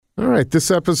All right, this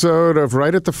episode of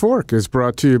Right at the Fork is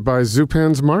brought to you by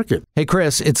Zupan's Market. Hey,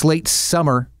 Chris, it's late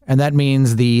summer, and that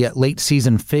means the late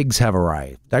season figs have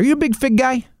arrived. Are you a big fig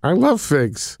guy? I love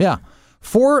figs. Yeah.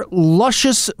 4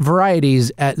 luscious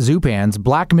varieties at Zupan's: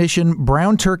 Black Mission,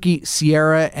 Brown Turkey,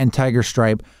 Sierra, and Tiger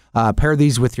Stripe. Pair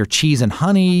these with your cheese and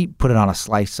honey. Put it on a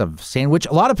slice of sandwich.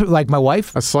 A lot of people, like my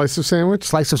wife. A slice of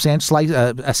sandwich?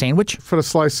 A sandwich. Put a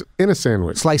slice in a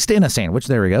sandwich. Sliced in a sandwich.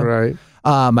 There we go. Right.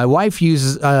 My wife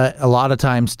uses a lot of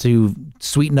times to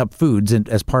sweeten up foods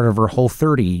as part of her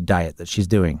Whole30 diet that she's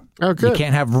doing. Oh, good. You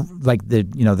can't have like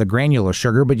the granular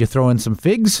sugar, but you throw in some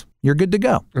figs, you're good to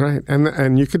go. Right,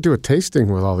 and you could do a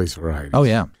tasting with all these varieties. Oh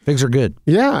yeah, figs are good.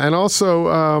 Yeah, and also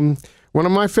one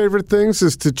of my favorite things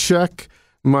is to check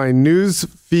my news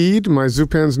feed, my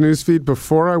Zupan's news feed,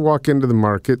 before I walk into the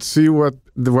market, see what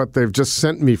they've just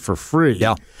sent me for free.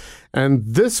 Yeah. And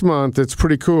this month, it's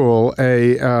pretty cool,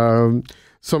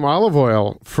 some olive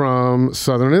oil from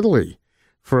southern Italy.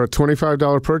 For a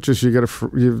 $25 purchase, you get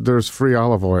there's free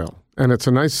olive oil, and it's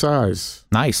a nice size.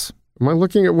 Nice. Am I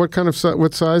looking at what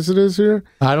size it is here?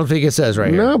 I don't think it says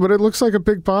right here. No, but it looks like a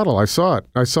big bottle. I saw it.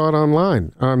 I saw it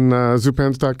online on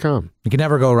Zupans.com. You can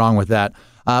never go wrong with that.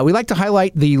 We like to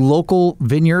highlight the local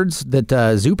vineyards that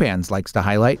Zupans likes to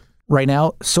highlight right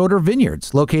now. Soder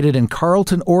Vineyards, located in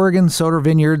Carlton, Oregon. Soder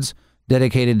Vineyards,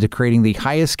 dedicated to creating the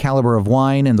highest caliber of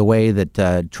wine in the way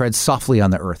that treads softly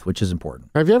on the earth, which is important.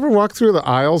 Have you ever walked through the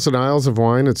aisles and aisles of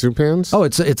wine at Zupan's? Oh,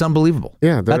 it's unbelievable.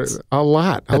 Yeah, that's a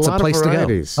lot. That's a place of to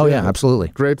varieties. go. Oh, yeah, absolutely.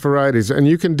 Great varieties. And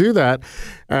you can do that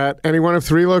at any one of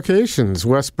 3 locations: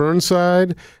 West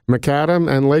Burnside,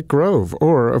 Macadam, and Lake Grove,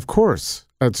 or, of course,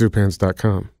 at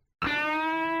Zupans.com.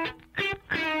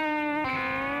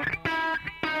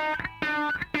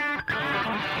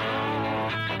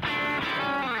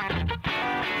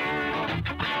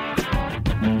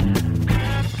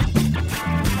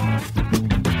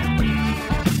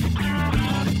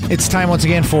 It's time once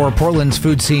again for Portland's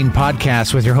Food Scene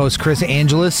Podcast with your host, Chris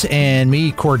Angeles, and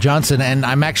me, Cord Johnson. And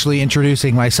I'm actually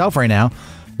introducing myself right now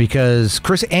because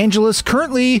Chris Angeles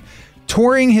currently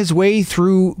touring his way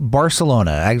through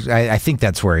Barcelona. I think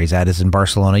that's where he's at, is in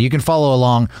Barcelona. You can follow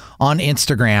along on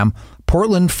Instagram,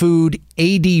 Portland Food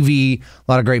ADV. A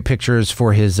lot of great pictures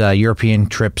for his European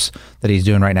trips that he's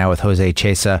doing right now with Jose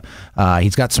Chesa.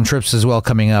 He's got some trips as well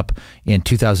coming up in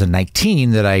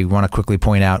 2019 that I want to quickly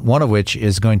point out, one of which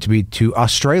is going to be to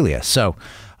Australia. So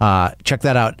check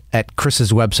that out at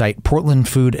Chris's website,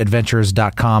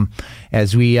 portlandfoodadventures.com,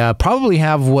 as we probably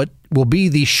have what will be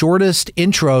the shortest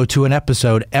intro to an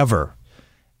episode ever.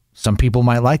 Some people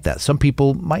might like that. Some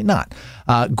people might not.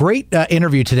 Great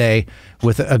interview today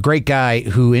with a great guy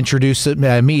who introduced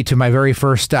me to my very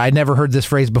first, I never heard this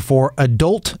phrase before,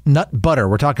 adult nut butter.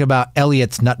 We're talking about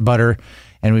Eliot's nut butter,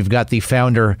 and we've got the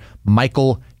founder,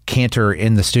 Michael Kanter,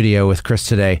 in the studio with Chris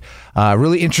today.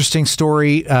 Really interesting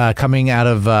story coming out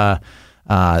of,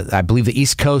 I believe, the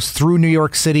East Coast through New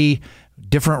York City,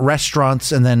 different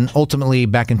restaurants, and then ultimately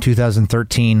back in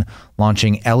 2013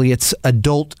 launching Eliot's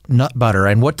Adult Nut Butter.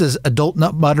 And what does adult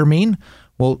nut butter mean?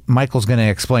 Well, Michael's going to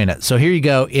explain it. So here you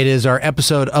go. It is our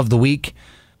episode of the week.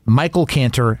 Michael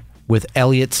Kanter with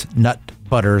Eliot's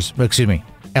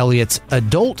Eliot's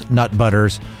Adult Nut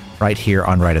Butters, right here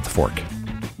on Right at the Fork.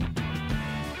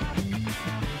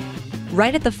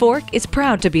 Right at the Fork is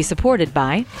proud to be supported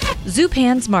by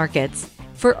Zupan's Markets.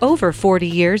 For over 40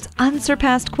 years,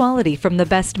 unsurpassed quality from the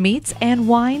best meats and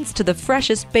wines to the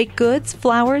freshest baked goods,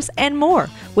 flours, and more,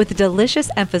 with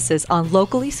delicious emphasis on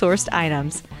locally sourced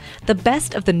items. The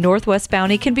best of the Northwest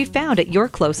Bounty can be found at your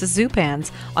closest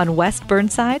Zupan's on West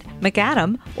Burnside,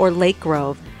 Macadam, or Lake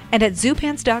Grove, and at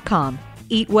Zupans.com.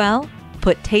 Eat well,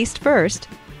 put taste first,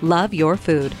 love your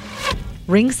food.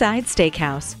 Ringside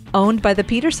Steakhouse. Owned by the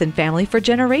Peterson family for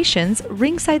generations,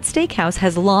 Ringside Steakhouse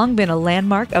has long been a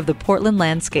landmark of the Portland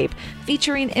landscape,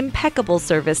 featuring impeccable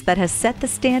service that has set the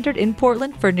standard in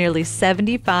Portland for nearly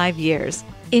 75 years.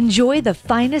 Enjoy the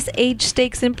finest aged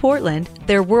steaks in Portland,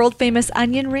 their world-famous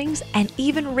onion rings, and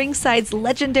even Ringside's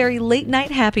legendary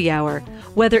late-night happy hour.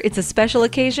 Whether it's a special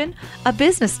occasion, a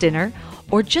business dinner,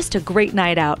 or just a great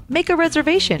night out, make a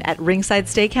reservation at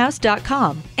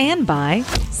ringsidesteakhouse.com. And by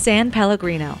San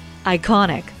Pellegrino.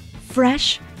 Iconic,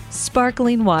 fresh,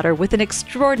 sparkling water with an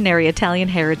extraordinary Italian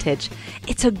heritage.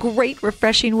 It's a great,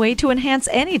 refreshing way to enhance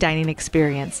any dining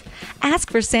experience.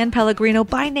 Ask for San Pellegrino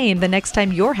by name the next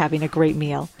time you're having a great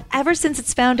meal. Ever since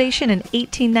its foundation in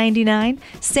 1899,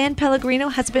 San Pellegrino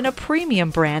has been a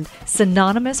premium brand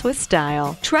synonymous with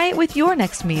style. Try it with your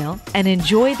next meal and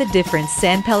enjoy the difference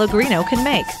San Pellegrino can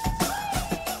make.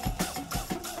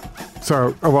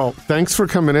 So, well, thanks for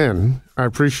coming in. I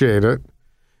appreciate it.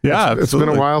 Yeah, it's been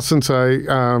a while since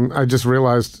I just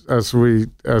realized as we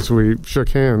shook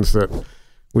hands that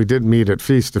we did meet at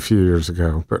Feast a few years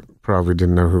ago, but probably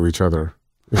didn't know who each other.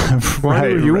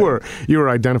 Right, you were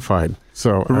identified,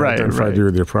 so I identified you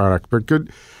with your product. But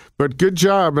good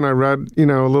job. And I read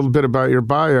a little bit about your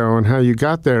bio and how you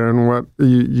got there, and what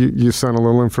you sent a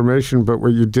little information, but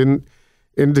what you didn't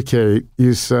indicate,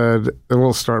 you said, and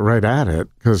we'll start right at it,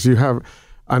 because you have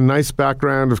a nice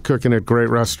background of cooking at great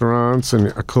restaurants and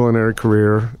a culinary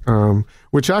career,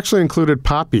 which actually included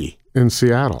Poppy in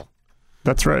Seattle.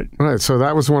 That's right. Right. So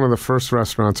that was one of the first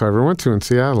restaurants I ever went to in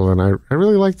Seattle, and I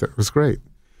really liked it. It was great.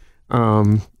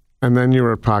 And then you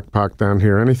were at Pock Pock down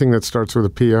here. Anything that starts with a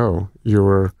P-O, you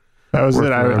were... That was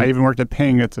it. I even worked at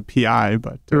Ping. It's a P-I,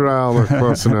 but... Well,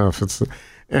 close enough.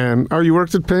 You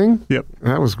worked at Ping? Yep.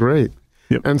 That was great.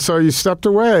 Yep. And so you stepped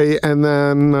away and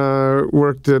then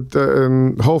worked at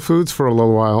in Whole Foods for a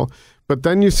little while. But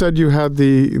then you said you had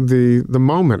the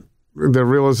moment, the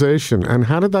realization. And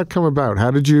how did that come about?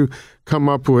 How did you come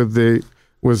up with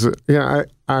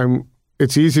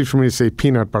it's easy for me to say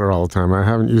peanut butter all the time. I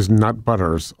haven't used nut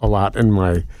butters a lot in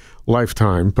my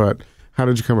lifetime, but how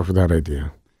did you come up with that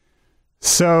idea?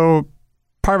 So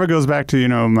part of it goes back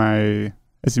to,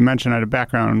 as you mentioned, I had a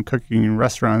background in cooking in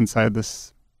restaurants. I had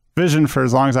this vision for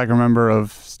as long as I can remember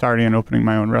of starting and opening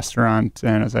my own restaurant.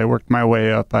 And as I worked my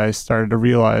way up, I started to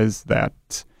realize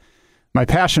that my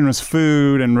passion was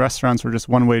food, and restaurants were just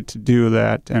one way to do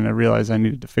that. And I realized I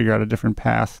needed to figure out a different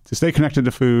path to stay connected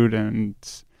to food, and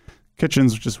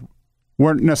kitchens just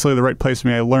weren't necessarily the right place for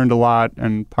me. I learned a lot,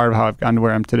 and part of how I've gotten to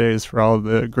where I am today is for all of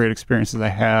the great experiences I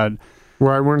had.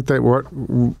 Why weren't they? What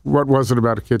was it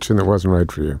about a kitchen that wasn't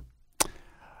right for you?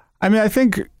 I mean, I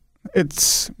think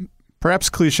it's perhaps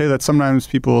cliche that sometimes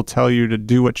people will tell you to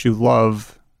do what you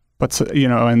love, but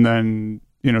and then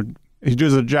if you do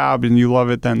the job and you love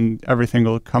it, then everything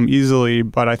will come easily.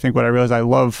 But I think what I realized, I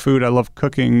love food, I love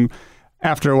cooking.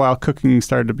 After a while, cooking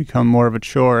started to become more of a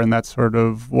chore, and that's sort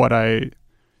of what I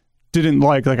didn't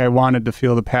like. Like, I wanted to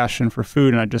feel the passion for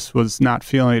food, and I just was not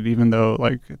feeling it, even though,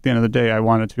 like, at the end of the day, I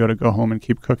wanted to be able to go home and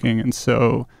keep cooking. And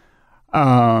so,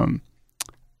 I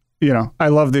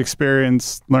love the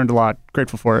experience, learned a lot,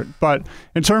 grateful for it. But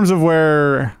in terms of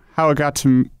how it got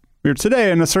to here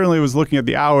today, and I certainly was looking at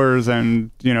the hours,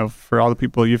 and, for all the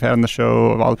people you've had on the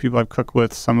show, of all the people I've cooked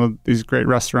with, some of these great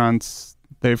restaurants,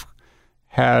 they've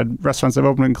had restaurants that have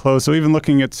opened and closed. So even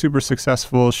looking at super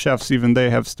successful chefs, even they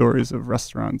have stories of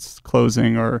restaurants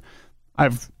closing, or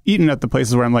I've eaten at the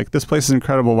places where I'm like, this place is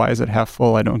incredible. Why is it half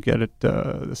full? I don't get it.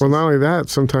 Well, not only that,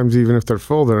 sometimes even if they're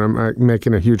full, they're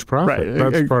making a huge profit.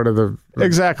 Right. That's part of the...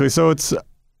 Exactly. So it's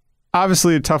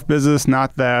obviously a tough business.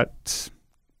 Not that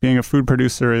being a food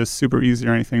producer is super easy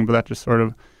or anything, but that just sort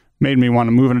of made me want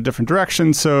to move in a different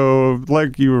direction. So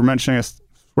like you were mentioning, I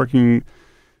was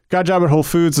got a job at Whole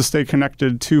Foods to stay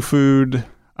connected to food.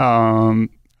 I've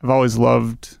always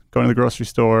loved going to the grocery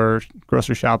store,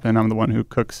 grocery shopping. I'm the one who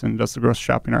cooks and does the grocery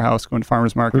shopping in our house, going to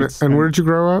farmers markets. And where did you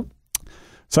grow up?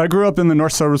 So I grew up in the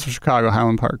north suburbs of Chicago,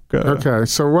 Highland Park. Okay,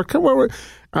 so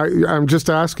I'm just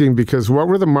asking because what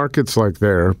were the markets like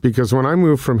there? Because when I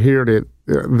moved from here to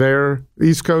there,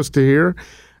 East Coast to here,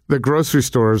 the grocery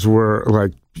stores were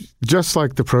like just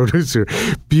like the produce here,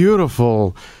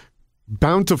 beautiful,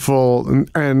 bountiful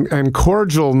and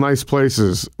cordial, nice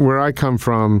places. Where I come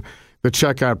from, the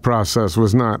checkout process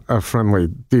was not a friendly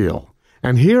deal.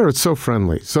 And here it's so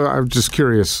friendly. So I'm just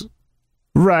curious.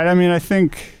 Right. I mean, I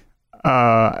think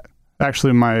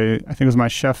actually I think it was my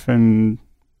chef in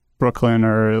Brooklyn,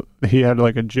 or he had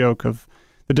like a joke of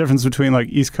the difference between like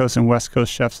East Coast and West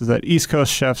Coast chefs is that East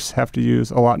Coast chefs have to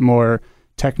use a lot more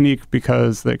technique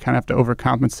because they kind of have to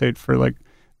overcompensate for like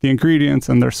the ingredients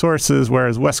and their sources,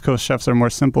 whereas West Coast chefs are more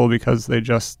simple because they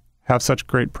just have such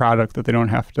great product that they don't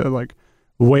have to like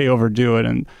way overdo it.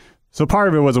 And so part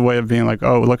of it was a way of being like,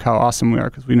 oh, look how awesome we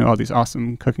are because we know all these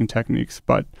awesome cooking techniques.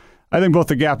 But I think both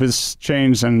the gap has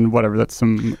changed and whatever, that's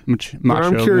some macho. But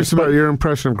I'm curious about your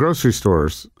impression of grocery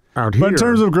stores out here. But in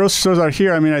terms of grocery stores out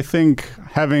here, I mean, I think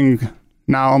having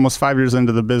now almost 5 years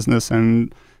into the business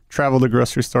and traveled to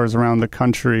grocery stores around the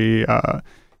country, I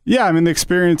mean, the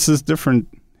experience is different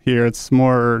here. It's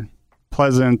more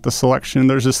pleasant, the selection.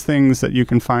 There's just things that you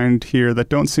can find here that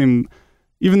don't seem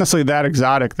even necessarily that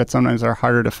exotic, that sometimes are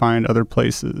harder to find other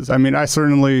places. I mean, I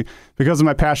certainly, because of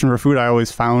my passion for food, I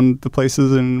always found the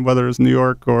places in whether it's New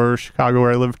York or Chicago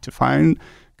where I live to find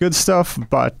good stuff.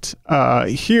 But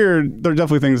here, there are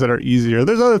definitely things that are easier.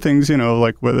 There's other things,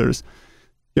 like where there's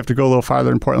you have to go a little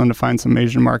farther in Portland to find some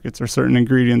Asian markets or certain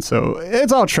ingredients. So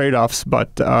it's all trade-offs,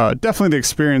 but definitely the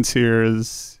experience here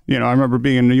is, I remember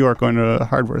being in New York, going to a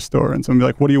hardware store, and someone be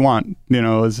like, what do you want?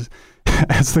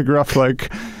 As the gruff,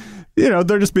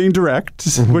 they're just being direct,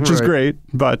 which is great.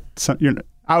 But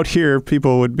out here,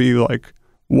 people would be like,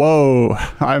 whoa,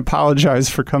 I apologize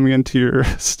for coming into your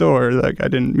store. Like, I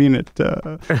didn't mean it.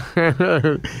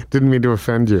 Didn't mean to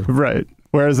offend you. Right.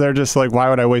 Whereas they're just like, why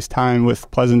would I waste time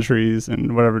with pleasantries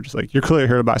and whatever? Just like, you're clearly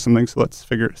here to buy something, so let's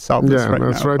solve this right now.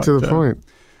 Yeah, that's right to the point.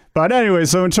 But anyway,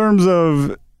 so in terms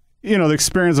of, the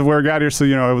experience of where I got here, so,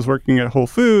 I was working at Whole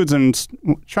Foods and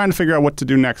trying to figure out what to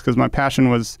do next, because my passion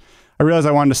was, I realized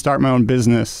I wanted to start my own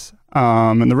business,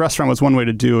 and the restaurant was one way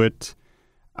to do it.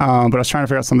 But I was trying to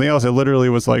figure out something else. I literally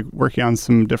was like working on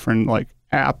some different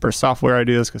app or software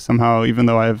ideas, because somehow, even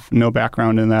though I have no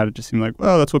background in that, it just seemed like,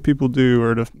 well, that's what people do,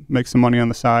 or to make some money on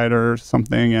the side or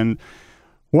something. And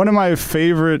one of my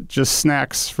favorite just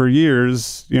snacks for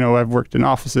years, I've worked in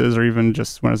offices or even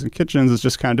just when I was in kitchens, is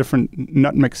just kind of different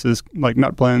nut mixes, like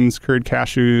nut blends, curried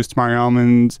cashews, tamari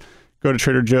almonds. Go to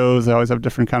Trader Joe's, they always have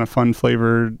different kind of fun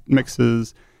flavored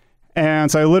mixes.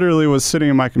 And so I literally was sitting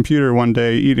in my computer one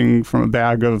day eating from a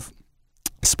bag of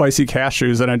spicy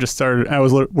cashews, and I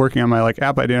was working on my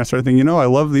app idea, and I started thinking, I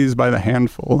love these by the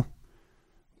handful.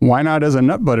 Why not as a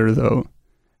nut butter though?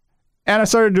 And I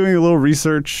started doing a little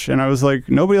research, and I was like,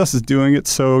 nobody else is doing it,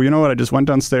 so you know what? I just went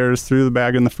downstairs, threw the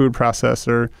bag in the food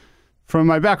processor. From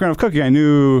my background of cooking, I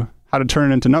knew how to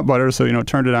turn it into nut butter, so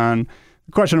turned it on.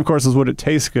 The question, of course, is would it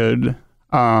taste good?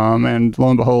 And lo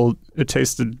and behold, it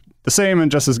tasted the same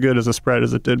and just as good as a spread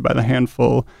as it did by the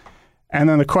handful. And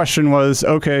then the question was,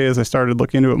 okay, as I started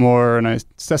looking into it more and I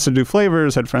tested new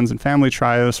flavors, had friends and family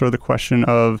try it, sort of the question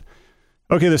of,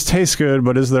 okay, this tastes good,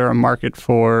 but is there a market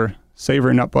for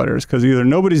savory nut butters? Because either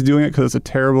nobody's doing it because it's a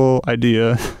terrible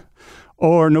idea,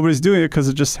 or nobody's doing it because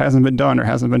it just hasn't been done or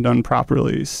hasn't been done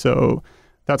properly. So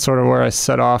that's sort of where I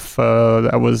set off.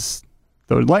 That was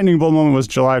the lightning bolt moment was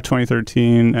July of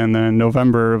 2013, and then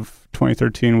November of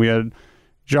 2013 we had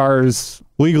jars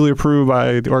legally approved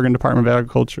by the Oregon Department of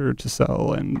Agriculture to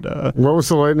sell. And what was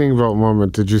the lightning bolt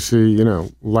moment? Did you see,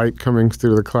 light coming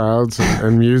through the clouds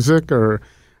and music, or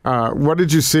what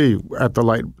did you see at the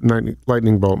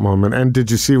lightning bolt moment? And did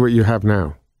you see what you have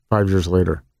now, 5 years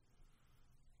later?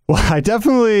 Well, I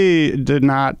definitely did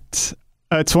not.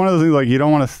 It's one of the things, you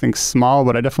don't want to think small,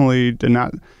 but I definitely did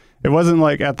not. It wasn't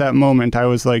like at that moment I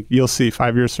was like, you'll see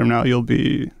 5 years from now, you'll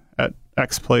be at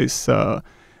X place.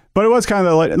 But it was kind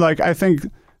of I think,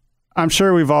 I'm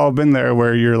sure we've all been there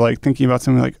where you're thinking about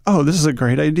something like, oh, this is a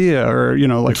great idea. Or,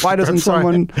 why doesn't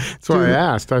someone. That's why I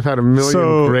asked. I've had a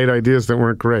million great ideas that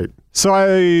weren't great. So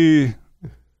I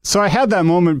had that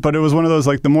moment, but it was one of those,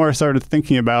 the more I started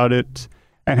thinking about it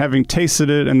and having tasted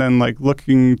it and then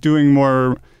doing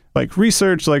more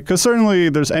research, because certainly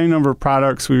there's any number of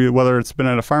products, whether it's been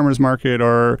at a farmer's market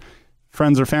or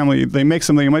friends or family, they make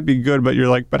something, it might be good, but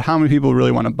you're but how many people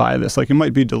really want to buy this? It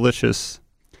might be delicious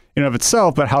in and of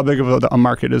itself, but how big of a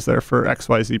market is there for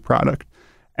XYZ product?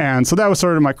 And so that was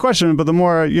sort of my question. But the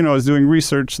more, I was doing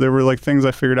research, there were things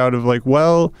I figured out of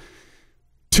 2/3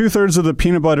 of the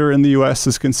peanut butter in the US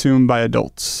is consumed by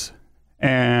adults.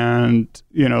 And,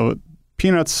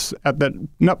 peanuts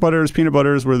peanut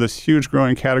butters were this huge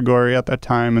growing category at that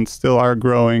time and still are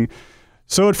growing.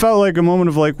 So it felt like a moment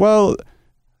of well,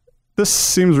 this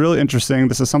seems really interesting.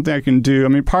 This is something I can do. I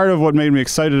mean, part of what made me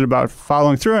excited about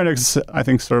following through on it is, I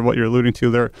think, sort of what you're alluding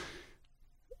to there.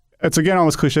 It's, again,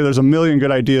 almost cliche. There's a million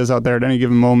good ideas out there at any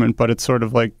given moment, but it's sort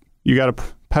of you got to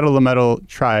pedal the metal,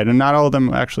 try it. And not all of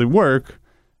them actually work.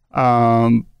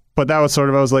 But that was sort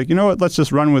of, I was like, you know what, let's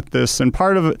just run with this. And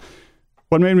part of it,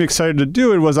 what made me excited to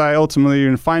do it was I ultimately,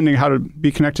 in finding how to be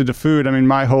connected to food, I mean,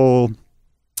 my whole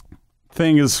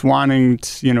thing is wanting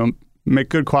to, make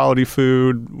good quality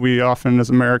food. We often,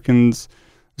 as Americans,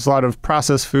 there's a lot of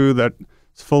processed food that's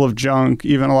full of junk.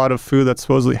 Even a lot of food that's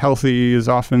supposedly healthy is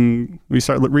often, when you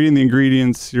start reading the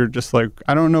ingredients, you're just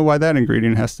I don't know why that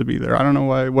ingredient has to be there. I don't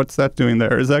know what's that doing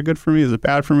there? Is that good for me? Is it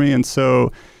bad for me? And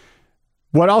so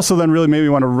what also then really made me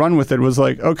want to run with it was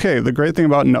okay, the great thing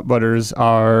about nut butters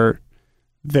are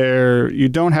you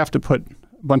don't have to put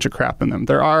a bunch of crap in them.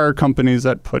 There are companies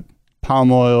that put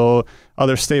palm oil,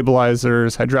 other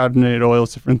stabilizers, hydrogenated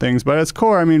oils, different things. But at its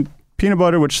core, I mean, peanut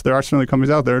butter, which there are certainly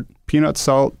companies out there, peanut,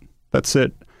 salt, that's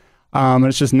it. And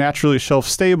it's just naturally shelf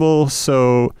stable.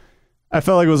 So I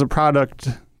felt like it was a product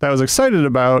that I was excited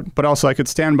about, but also I could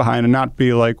stand behind and not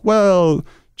be well,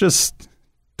 just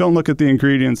don't look at the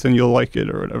ingredients and you'll like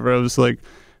it or whatever. It was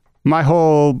my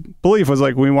whole belief was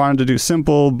we wanted to do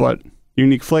simple but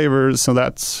unique flavors. So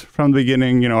that's from the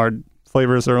beginning, our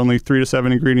flavors are only 3 to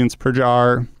 7 ingredients per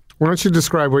jar. Why don't you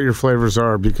describe what your flavors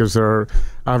are? Because there are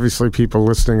obviously people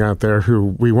listening out there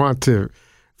who we want to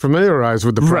familiarize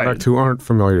with the product who aren't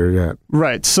familiar yet.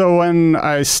 Right. So when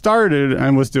I started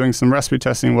and was doing some recipe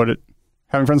testing,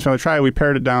 having friends and family try it, we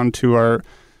pared it down to our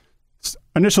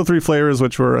initial 3 flavors,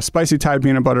 which were a spicy Thai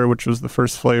peanut butter, which was the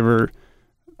first flavor,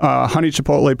 honey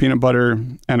chipotle peanut butter,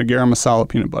 and a garam masala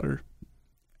peanut butter.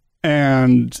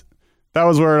 And that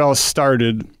was where it all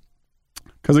started.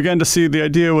 Because again, the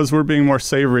idea was we're being more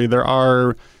savory. There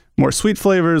are more sweet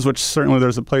flavors, which certainly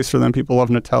there's a place for them. People love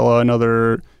Nutella and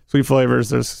other sweet flavors.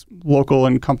 There's local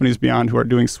and companies beyond who are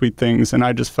doing sweet things. And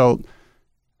I just felt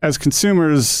as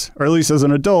consumers, or at least as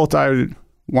an adult, I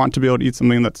want to be able to eat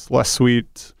something that's less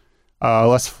sweet,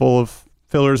 less full of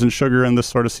fillers and sugar, and this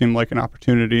sort of seemed like an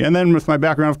opportunity. And then with my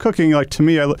background of cooking, like to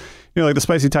me, like the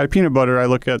spicy Thai peanut butter, I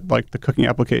look at like the cooking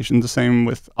applications, the same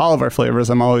with all of our flavors.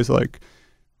 I'm always like,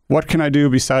 what can I do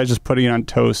besides just putting it on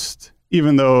toast?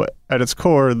 Even though at its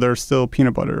core, there's still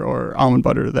peanut butter or almond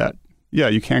butter that,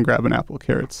 you can grab an apple,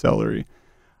 carrot, celery.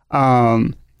 So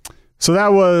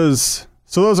those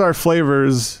are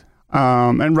flavors.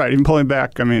 And even pulling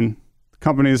back, I mean, the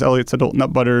company is Eliot's Adult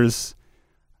Nut Butters.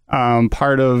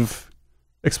 Part of,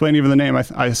 explain even the name,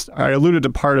 I alluded to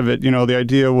part of it. The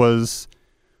idea was,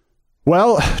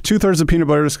 2/3 of peanut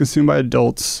butter is consumed by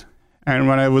adults. And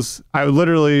when I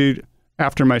literally,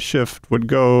 after my shift, would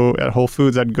go at Whole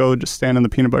Foods, I'd go just stand in the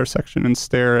peanut butter section and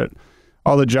stare at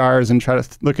all the jars and try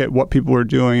to look at what people were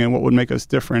doing and what would make us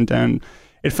different. And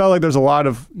it felt like there's a lot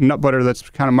of nut butter that's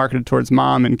kind of marketed towards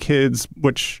mom and kids,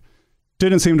 which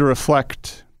didn't seem to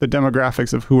reflect the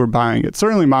demographics of who were buying it.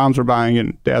 Certainly moms were buying it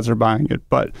and dads were buying it,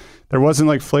 but there wasn't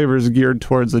like flavors geared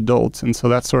towards adults. And so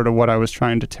that's sort of what I was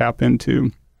trying to tap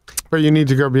into. But you need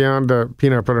to go beyond a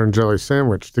peanut butter and jelly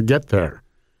sandwich to get there.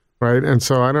 Right. And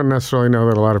so I don't necessarily know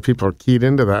that a lot of people are keyed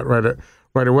into that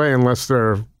right away unless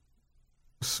they're a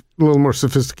little more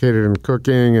sophisticated in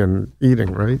cooking and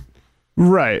eating. Right.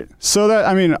 Right. So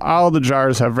all the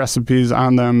jars have recipes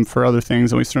on them for other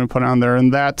things, and we certainly put on there.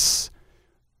 And it's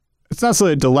not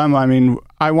necessarily a dilemma. I mean,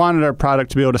 I wanted our product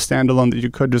to be able to stand alone, that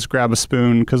you could just grab a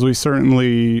spoon, because we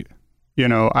certainly,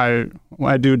 when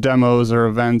I do demos or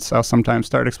events, I'll sometimes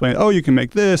start explaining, you can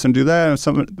make this and do that. And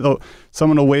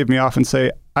someone will wave me off and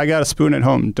say, I got a spoon at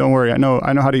home. Don't worry. I know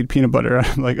how to eat peanut butter.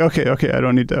 I'm like, okay. I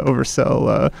don't need to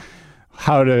oversell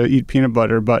how to eat peanut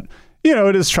butter. But,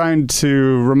 it is trying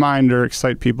to remind or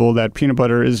excite people that peanut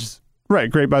butter is,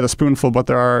 great by the spoonful, but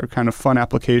there are kind of fun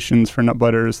applications for nut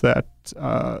butters that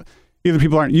either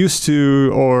people aren't used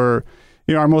to, or,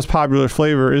 our most popular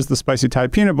flavor is the spicy Thai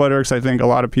peanut butter, because I think a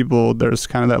lot of people, there's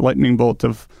kind of that lightning bolt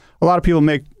of a lot of people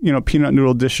make, peanut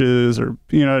noodle dishes or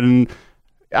peanut, and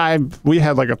we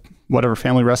had like a whatever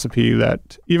family recipe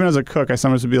that even as a cook, I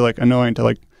sometimes would be like annoying to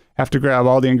like have to grab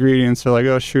all the ingredients. Or like,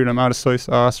 oh shoot, I'm out of soy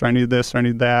sauce, or I need this, or I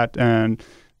need that. And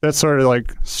that sort of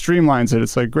like streamlines it.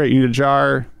 It's like, great, you need a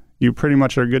jar. You pretty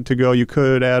much are good to go. You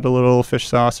could add a little fish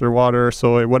sauce or water or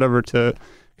soy, whatever, to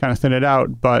kind of thin it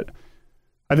out. But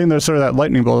I think there's sort of that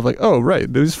lightning bolt of like, oh,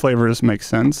 right, these flavors make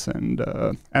sense. And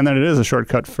then it is a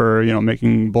shortcut for,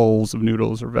 making bowls of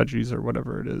noodles or veggies or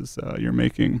whatever it is you're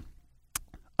making.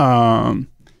 And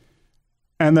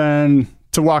then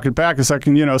to walk it back a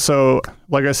second, so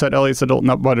like I said, Eliot's Adult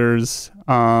Nut Butters.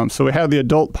 So we had the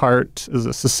adult part as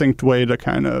a succinct way to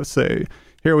kind of say,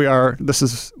 here we are. This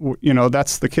is,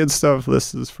 that's the kids stuff.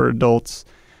 This is for adults.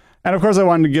 And of course, I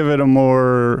wanted to give it a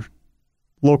more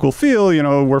local feel.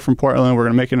 We're from Portland. We're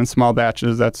going to make it in small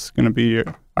batches. That's going to be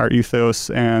our ethos.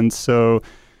 And so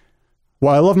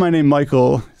while I love my name,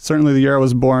 Michael, certainly the year I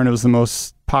was born, it was the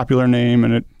most popular name,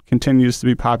 and it continues to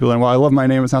be popular. And while I love my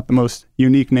name, it's not the most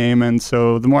unique name. And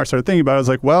so the more I started thinking about it, I was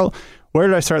like, well, where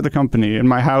did I start the company? In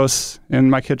my house, in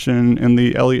my kitchen, in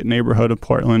the Eliot neighborhood of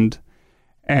Portland.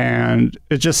 And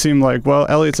it just seemed like, well,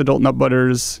 Eliot's Adult Nut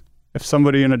Butters, if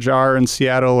somebody in a jar in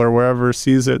Seattle or wherever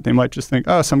sees it, they might just think,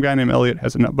 oh, some guy named Eliot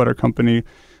has a nut butter company.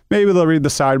 Maybe they'll read the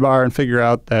sidebar and figure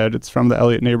out that it's from the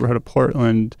Eliot neighborhood of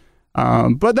Portland.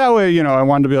 But that way, I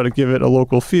wanted to be able to give it a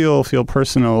local feel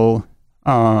personal,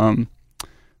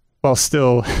 while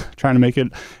still trying to make it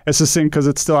as succinct, because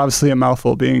it's still obviously a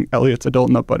mouthful being Eliot's Adult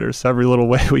Nut Butters. So every little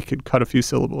way we could cut a few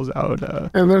syllables out.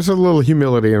 And there's a little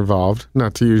humility involved,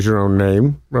 not to use your own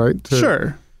name, right?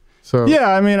 Sure. So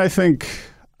yeah, I think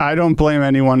I don't blame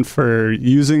anyone for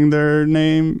using their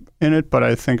name in it, but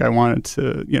I think I wanted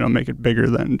to, make it bigger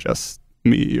than just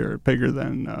me, or bigger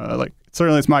than,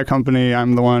 certainly it's my company.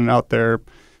 I'm the one out there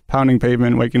pounding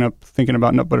pavement, waking up, thinking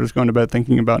about nut butters, going to bed,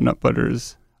 thinking about nut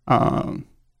butters.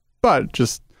 But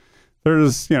just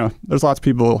there's lots of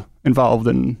people involved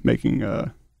in making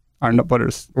our nut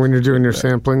butters. When you're doing your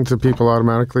sampling, do people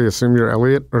automatically assume you're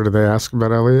Eliot, or do they ask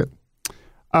about Eliot?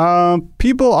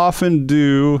 People often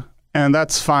do, and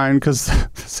that's fine, because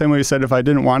the same way you said, if I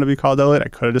didn't want to be called Eliot, I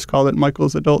could have just called it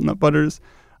Michael's Adult Nut Butters.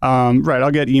 Right,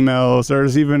 I'll get emails.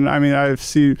 There's even, I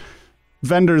see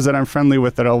vendors that I'm friendly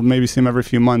with that I'll maybe see them every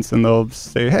few months, and they'll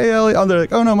say, "Hey, Eliot." Oh, they're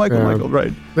like, "Oh no, Michael."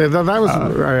 Right. That was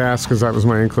I asked because that was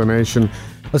my inclination.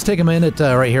 Let's take a minute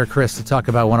right here, Chris, to talk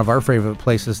about one of our favorite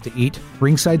places to eat,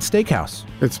 Ringside Steakhouse.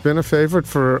 It's been a favorite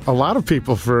for a lot of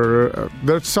people.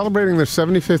 They're celebrating their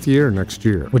 75th year next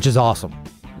year, which is awesome.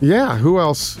 Yeah. Who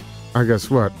else? I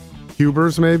guess what?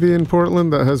 Huber's maybe in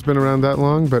Portland that has been around that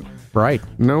long, but. Right.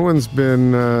 No one's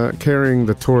been carrying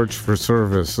the torch for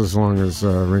service as long as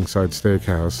Ringside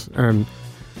Steakhouse. And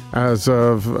as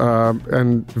of,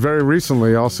 and very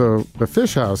recently also the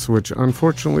Fish House, which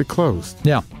unfortunately closed.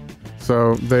 Yeah.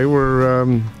 So they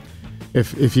were,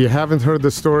 if you haven't heard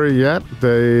the story yet,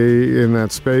 in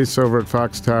that space over at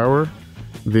Fox Tower,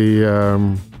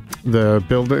 the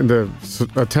building,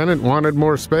 a tenant wanted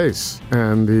more space,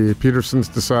 and the Petersons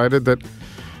decided that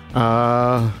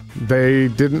they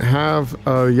didn't have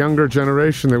a younger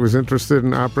generation that was interested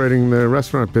in operating the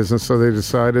restaurant business, so they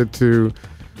decided to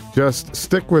just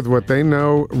stick with what they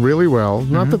know really well.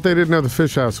 Not that they didn't know the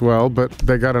Fish House well, but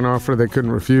they got an offer they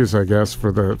couldn't refuse, I guess,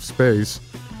 for the space.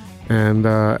 And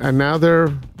now they're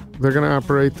going to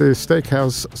operate the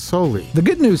steakhouse solely. The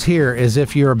good news here is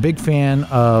if you're a big fan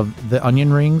of the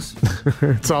onion rings,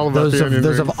 it's all about the onion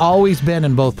rings. Those have always been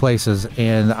in both places.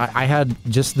 And I had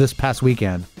just this past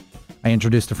weekend, I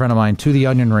introduced a friend of mine to the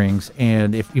onion rings,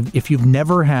 and if you've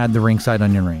never had the Ringside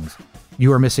onion rings,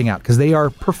 you are missing out because they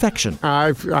are perfection.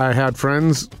 I had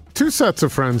friends, 2 sets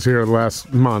of friends here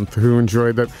last month who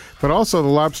enjoyed that, but also the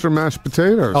lobster mashed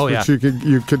potatoes, which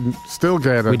you could still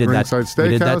get at Ringside Steakhouse. We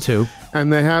did that too.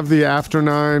 And they have the after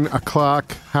 9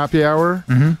 o'clock happy hour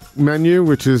menu,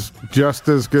 which is just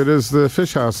as good as the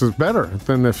Fish House, is better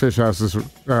than the Fish House's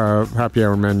happy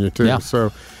hour menu too. Yeah.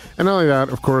 So. And not only that,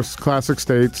 of course, classic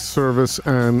states, service,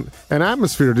 and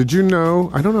atmosphere. Did you know,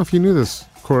 I don't know if you knew this,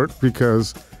 Court,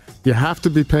 because you have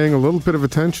to be paying a little bit of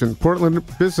attention. Portland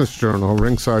Business Journal,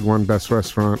 Ringside won Best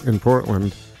Restaurant in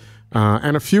Portland,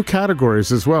 and a few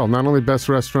categories as well. Not only Best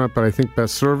Restaurant, but I think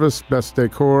Best Service, Best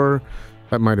Decor.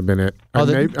 That might have been it.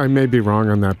 I may be wrong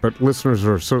on that, but listeners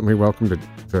are certainly welcome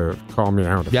to call me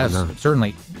out. Yes,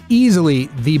 certainly. Easily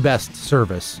the best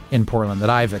service in Portland that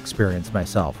I've experienced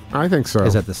myself. I think so.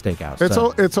 Is at the steakhouse.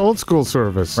 It's old school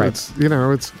service. Right.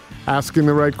 It's asking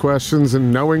the right questions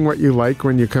and knowing what you like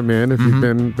when you come in if you've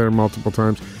been there multiple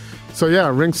times. So yeah,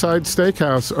 Ringside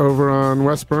Steakhouse over on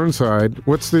West Burnside.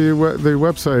 What's the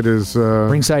website is?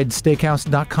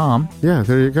 RingsideSteakhouse.com. Yeah,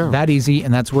 there you go. That easy,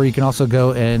 and that's where you can also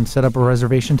go and set up a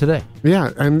reservation today.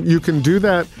 Yeah, and you can do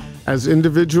that as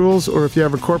individuals, or if you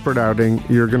have a corporate outing,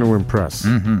 you're going to impress.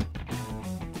 Let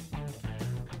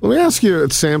me ask you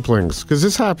at samplings, because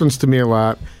this happens to me a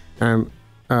lot, and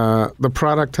the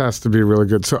product has to be really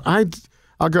good. So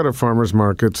I'll go to farmers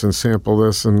markets and sample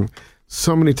this, and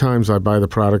so many times I buy the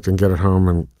product and get it home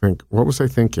and think, what was I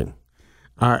thinking?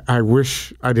 I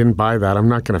wish I didn't buy that. I'm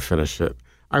not going to finish it.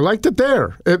 I liked it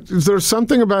there. There's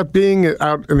something about being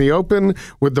out in the open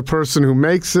with the person who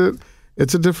makes it.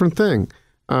 It's a different thing.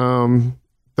 Don't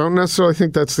necessarily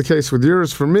think that's the case with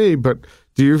yours for me, but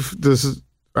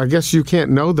I guess you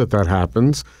can't know that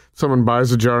happens. Someone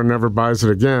buys a jar and never buys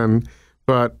it again,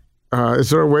 but is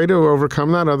there a way to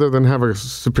overcome that other than have a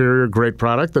superior, great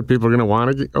product that people are going to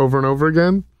want over and over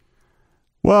again?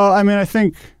 Well, I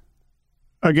think,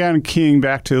 again, keying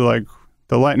back to like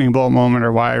the lightning bolt moment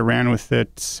or why I ran with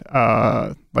it,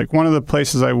 like one of the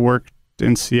places I worked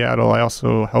in Seattle, I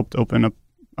also helped open up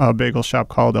a bagel shop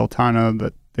called El Tana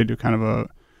that they do kind of a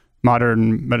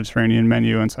modern Mediterranean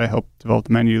menu, and so I helped develop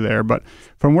the menu there. But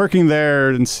from working there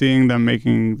and seeing them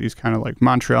making these kind of like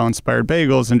Montreal-inspired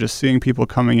bagels and just seeing people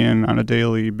coming in on a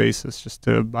daily basis just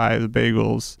to buy the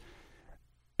bagels,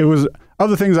 it was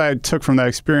other things I took from that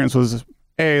experience was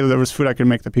A, there was food I could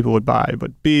make that people would buy,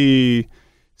 but B,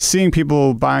 seeing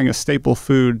people buying a staple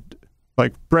food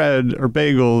like bread or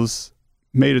bagels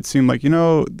made it seem like,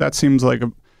 that seems like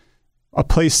a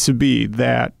place to be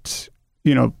that,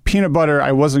 peanut butter,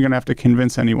 I wasn't going to have to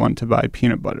convince anyone to buy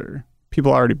peanut butter.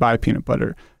 People already buy peanut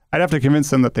butter. I'd have to convince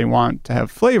them that they want to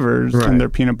have flavors in their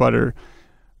peanut butter.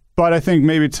 But I think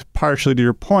maybe partially to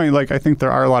your point, like I think there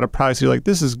are a lot of products you're like,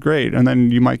 this is great. And then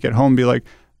you might get home and be like,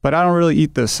 but I don't really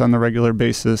eat this on the regular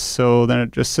basis. So then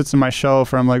it just sits in my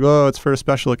shelf or I'm like, oh, it's for a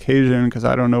special occasion because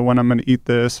I don't know when I'm going to eat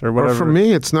this or whatever. Or for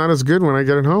me, it's not as good when I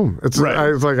get it home. I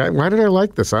was like, why did I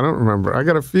like this? I don't remember. I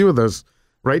got a few of those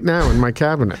right now in my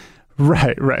cabinet.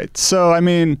 Right. So, I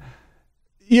mean,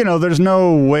 there's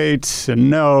no way to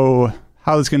know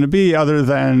how it's going to be other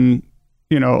than,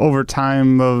 over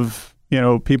time of,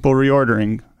 people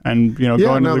reordering and,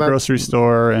 going to the grocery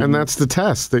store. And that's the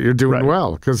test that you're doing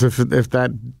well. Because if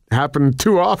that happened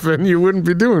too often, you wouldn't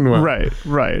be doing well.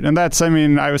 Right. And that's,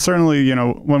 I was certainly,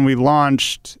 when we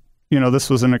launched, this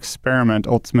was an experiment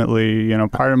ultimately.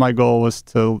 Part of my goal was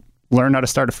to learn how to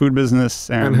start a food business.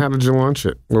 And how did you launch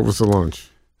it? What was the launch?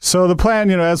 So the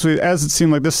plan, as it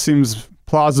seemed like this seems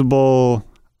plausible,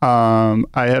 I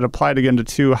had applied again to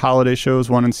 2 holiday shows,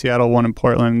 one in Seattle, one in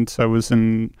Portland. So I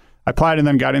applied and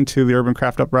then got into the Urban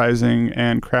Craft Uprising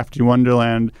and Crafty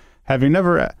Wonderland, having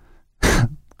never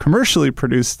commercially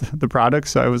produced the product.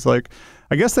 So I was like,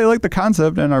 I guess they like the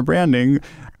concept and our branding.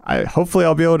 Hopefully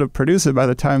I'll be able to produce it by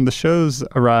the time the shows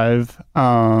arrive.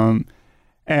 So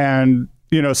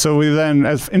we then,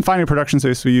 as in finding a production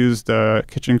space, we used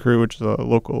Kitchen Crew, which is a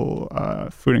local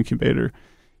food incubator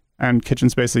and kitchen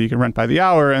space that you can rent by the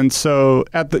hour. And so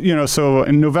so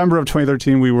in November of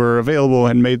 2013, we were available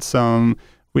and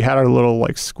we had our little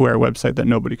square website that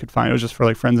nobody could find. It was just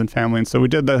for friends and family. And so we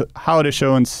did the holiday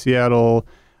show in Seattle.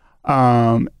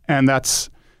 And that's,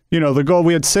 the goal.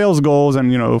 We had sales goals,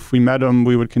 and, if we met them,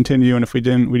 we would continue. And if we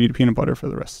didn't, we'd eat peanut butter for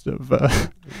the rest of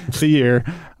the year.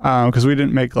 Because we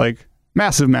didn't make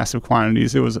massive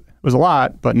quantities. It was a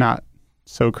lot, but not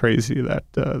so crazy that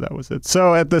that was it.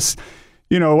 So at this,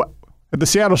 at the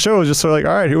Seattle show, it was just sort of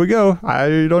all right, here we go.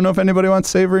 I don't know if anybody wants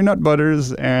savory nut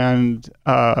butters. And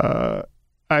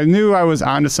I knew I was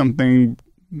onto something,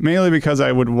 mainly because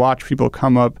I would watch people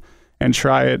come up and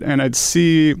try it, and I'd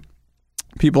see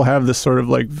people have this sort of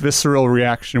visceral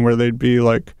reaction where they'd be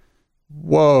like,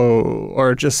 whoa,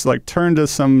 or just turn to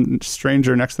some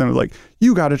stranger next to them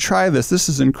you got to try this. This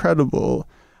is incredible.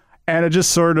 And it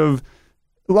just sort of,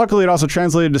 luckily it also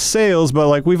translated to sales,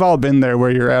 but we've all been there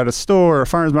where you're at a store or a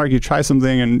farmer's market, you try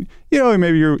something and,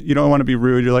 maybe you don't want to be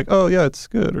rude. You're like, oh yeah, it's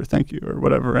good, or thank you, or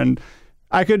whatever. And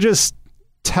I could just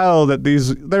tell that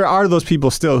there are those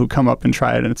people still who come up and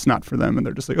try it and it's not for them. And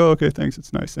they're just oh, okay, thanks.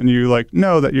 It's nice. And you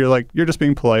know that you're just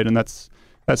being polite, and that's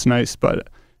nice. But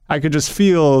I could just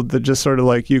feel that, just sort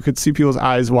of you could see people's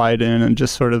eyes widen, and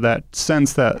just sort of that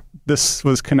sense that this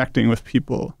was connecting with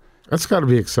people. That's got to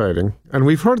be exciting. And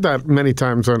we've heard that many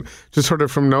times just heard it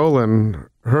from Nolan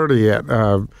Hurdy at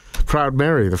Proud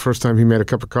Mary, the first time he made a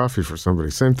cup of coffee for somebody.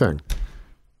 Same thing.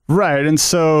 Right. And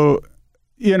so,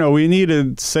 we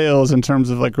needed sales in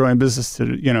terms of growing business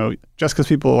to, just because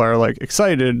people are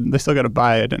excited, they still got to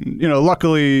buy it. And,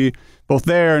 luckily both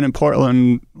there and in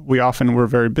Portland, we often were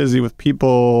very busy with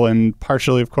people, and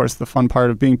partially, of course, the fun part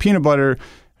of being peanut butter,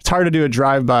 it's hard to do a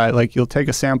drive-by. You'll take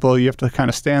a sample, you have to kind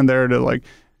of stand there to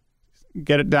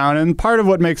get it down. And part of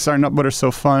what makes our nut butter so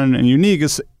fun and unique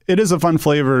is it is the fun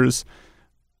flavors.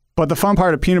 But the fun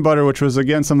part of peanut butter, which was,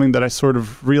 again, something that I sort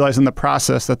of realized in the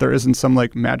process, that there isn't some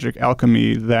magic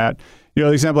alchemy that, the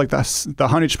example the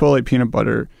honey chipotle peanut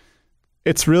butter,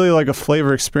 it's really a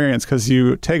flavor experience, because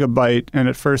you take a bite and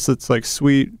at first it's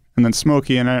sweet and then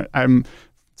smoky. And I'm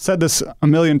said this a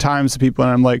million times to people,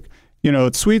 and I'm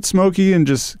it's sweet, smoky, and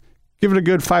just give it a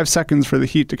good 5 seconds for the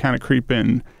heat to kind of creep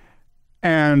in.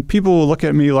 And people will look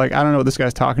at me I don't know what this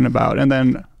guy's talking about. And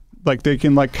then they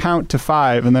can count to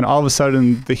 5, and then all of a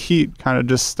sudden the heat kind of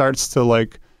just starts to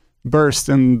burst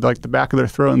in the back of their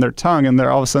throat and their tongue, and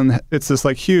they're all of a sudden it's this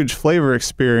huge flavor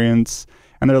experience,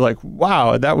 and they're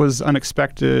wow, that was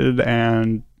unexpected.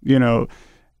 And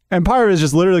and part of it is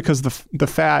just literally because the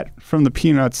fat from the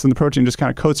peanuts and the protein just kind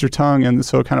of coats your tongue, and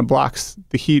so it kind of blocks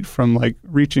the heat from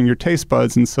reaching your taste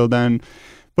buds, and so then,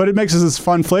 but it makes this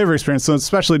fun flavor experience. So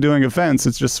especially doing events,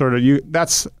 it's just sort of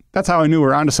that's how I knew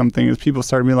we're onto something, is people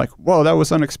started being whoa, that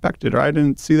was unexpected, or I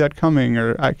didn't see that coming,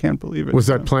 or I can't believe it. Was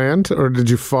that planned, or did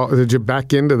you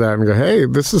back into that and go, hey,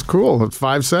 this is cool, it's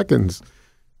 5 seconds?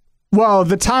 Well,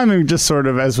 the timing just sort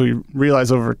of, as we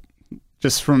realized over,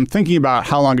 just from thinking about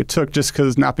how long it took, just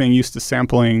because not being used to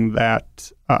sampling that.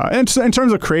 And in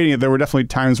terms of creating it, there were definitely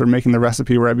times where making the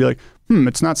recipe where I'd be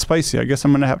it's not spicy, I guess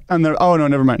I'm going to have, and then, oh no,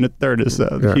 never mind, there it is,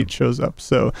 the heat shows up.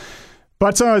 So,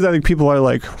 but sometimes I think people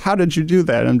are how did you do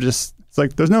that? It's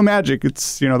there's no magic.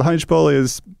 It's, the honey chipotle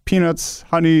is peanuts,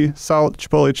 honey, salt,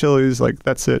 chipotle chilies,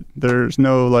 that's it. There's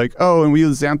no oh, and we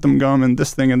use xanthan gum and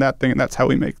this thing and that thing, and that's how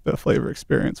we make the flavor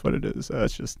experience what it is.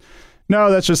 It's just,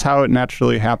 no, that's just how it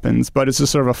naturally happens. But it's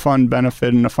just sort of a fun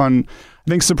benefit and a fun, I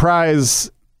think,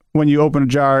 surprise when you open a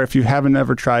jar, if you haven't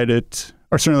ever tried it,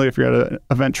 or certainly if you're at an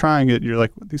event trying it, you're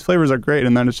these flavors are great,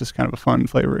 and then it's just kind of a fun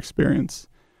flavor experience.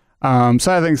 So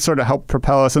I think sort of helped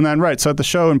propel us. And then, so at the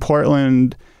show in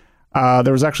Portland,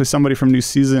 there was actually somebody from New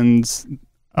Seasons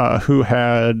who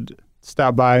had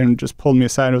stopped by and just pulled me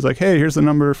aside and was like, hey, here's the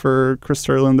number for Chris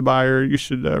Turlin, the buyer. You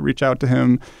should reach out to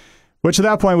him. Which at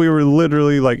that point, we were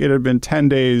literally like, it had been 10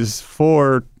 days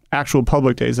for actual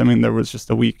public days. I mean, there was just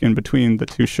a week in between the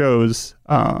two shows.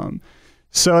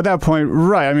 So at that point,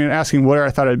 right, I mean, asking where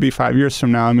I thought I'd be 5 years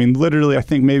from now, I mean, literally, I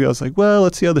think maybe I was like, well,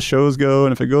 let's see how the shows go.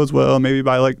 And if it goes well, maybe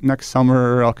by like next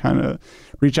summer, I'll kind of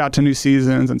reach out to New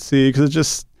Seasons and see. Because it's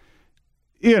just,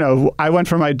 I went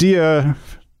from idea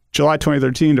July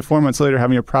 2013 to 4 months later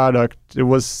having a product.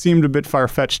 It seemed a bit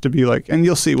far-fetched to be like, and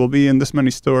you'll see, we'll be in this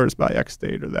many stores by X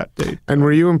date or that date. And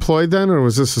were you employed then, or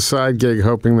was this a side gig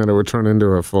hoping that it would turn into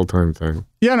a full-time thing?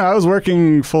 Yeah, no, I was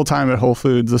working full-time at Whole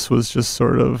Foods. This was just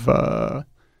sort of,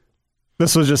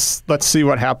 let's see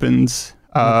what happens.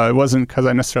 It wasn't because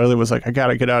I necessarily was like, I got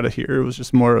to get out of here. It was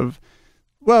just more of,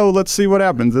 well, let's see what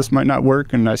happens. This might not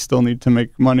work, and I still need to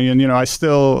make money. And,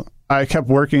 I kept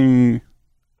working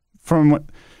from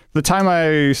the time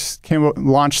I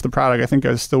launched the product. I think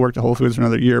I still worked at Whole Foods for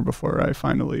another year before I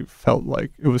finally felt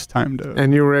like it was time to.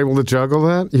 And you were able to juggle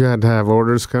that? You had to have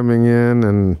orders coming in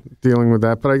and dealing with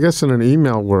that. But I guess in an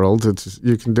email world,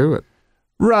 you can do it.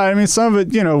 Right. I mean, some of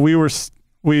it,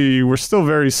 we were still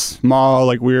very small.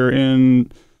 Like we were in.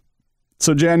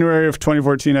 So January of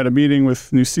 2014, I had a meeting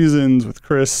with New Seasons with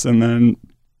Chris, and then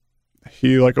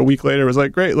he like a week later was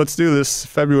like, great, let's do this.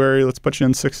 February, let's put you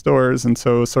in 6 stores. And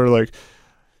so it was sort of like,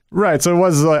 right. So it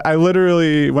was like, I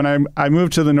literally, when I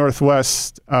moved to the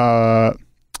Northwest, July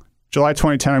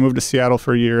 2010, I moved to Seattle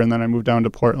for a year, and then I moved down to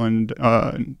Portland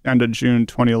end of June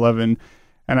 2011.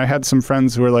 And I had some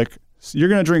friends who were like, you're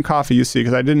going to drink coffee, you see,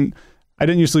 because I didn't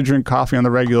usually drink coffee on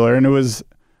the regular. And it was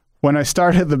when I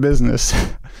started the business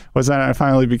was that I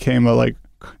finally became a like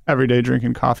everyday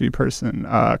drinking coffee person.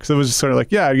 Because it was just sort of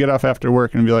like, yeah, I'd get off after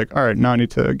work and be like, all right, now I need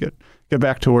to get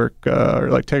back to work or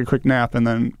like take a quick nap and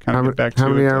then kind of get back to it.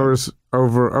 How many hours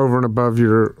over and above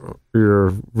your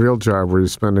real job were you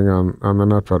spending on the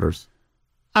nut butters?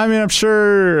 I mean, I'm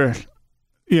sure,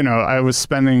 I was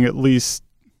spending at least,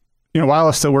 while I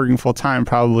was still working full time,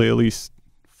 probably at least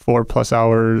 4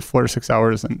 to 6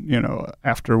 hours. And,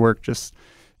 after work, just,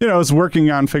 I was working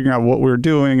on figuring out what we were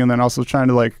doing and then also trying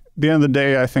to like, at the end of the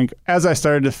day, I think as I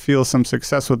started to feel some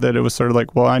success with it, it was sort of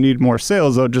like, well, I need more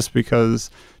sales though, just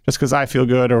because I feel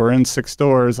good, or we're in 6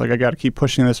 stores, like I got to keep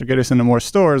pushing this or get us into more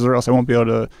stores, or else I won't be able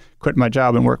to quit my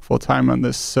job and work full time on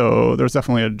this. So there was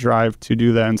definitely a drive to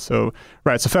do that. And so,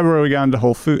 right. So February, we got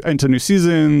into New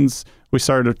Seasons. We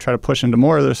started to try to push into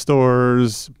more of their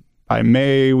stores. By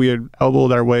May, we had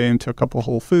elbowed our way into a couple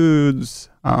Whole Foods.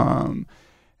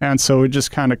 And so we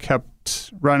just kind of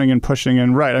kept running and pushing.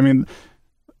 And right, I mean,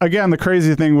 again, the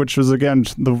crazy thing, which was, again,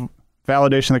 the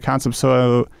validation of the concept.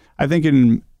 So I think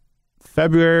in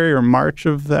February or March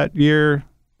of that year,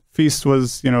 Feast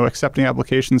was, accepting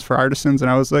applications for artisans.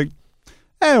 And I was like,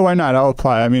 hey, why not? I'll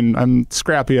apply. I mean, I'm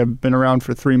scrappy. I've been around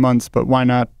for 3 months, but why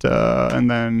not? And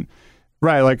then,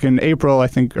 right, like in April, I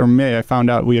think, or May, I found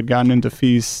out we had gotten into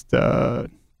Feast in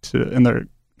the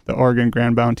Oregon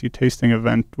Grand Bounty tasting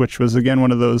event, which was, again,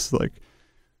 one of those like,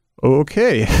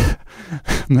 okay,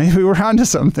 maybe we're onto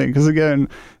something. Because again,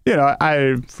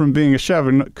 I, from being a chef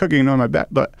and cooking on my back,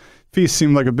 but Feast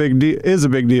seemed like a big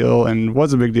deal and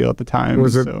was a big deal at the time.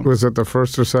 Was it the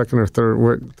first or second or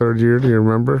third year? Do you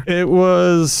remember? It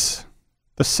was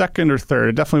the second or third.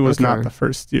 It definitely was not the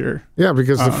first year. Yeah,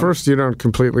 because the first you don't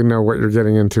completely know what you're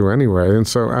getting into anyway, and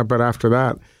so but after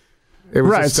that, it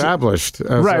was established.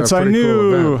 As so I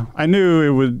knew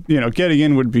it would, getting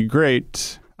in would be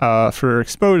great for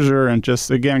exposure and just,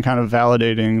 again, kind of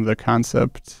validating the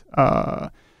concept.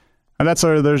 And that's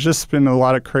sort of, there's just been a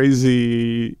lot of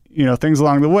crazy, things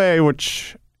along the way,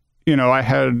 which, I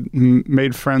had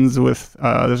made friends with,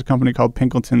 there's a company called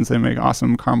Pinkelton's. They make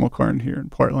awesome caramel corn here in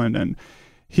Portland. And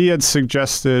he had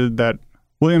suggested that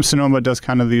Williams-Sonoma does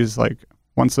kind of these like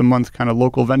once a month kind of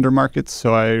local vendor markets.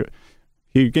 So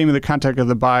he gave me the contact of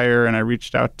the buyer, and I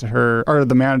reached out to her, or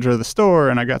the manager of the store,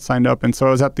 and I got signed up. And so I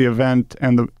was at the event,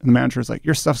 and the manager was like,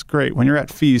 your stuff's great. When you're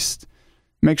at Feast,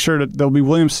 make sure that there'll be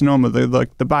Williams-Sonoma.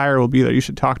 The buyer will be there. You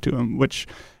should talk to him, which,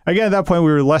 again, at that point,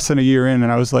 we were less than a year in,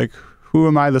 and I was like, who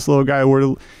am I, this little guy?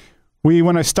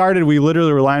 When I started, we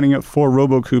literally were lining up 4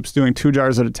 RoboCoops, doing 2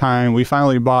 jars at a time. We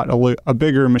finally bought a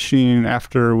bigger machine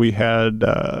after we had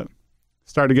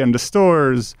started getting to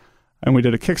stores. And we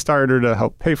did a Kickstarter to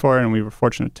help pay for it, and we were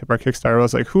fortunate to tip our Kickstarter. I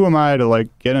was like, who am I to like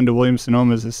get into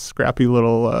Williams-Sonoma as this scrappy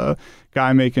little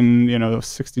guy making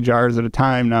 60 jars at a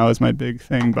time now is my big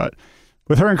thing. But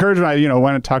with her encouragement, I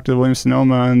went and talked to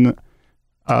Williams-Sonoma, and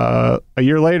a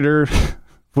year later,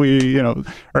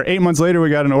 or 8 months later, we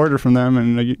got an order from them,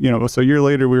 and so a year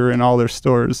later, we were in all their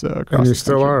stores across And you the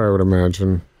still country. are, I would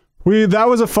imagine. That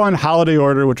was a fun holiday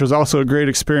order, which was also a great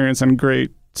experience and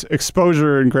great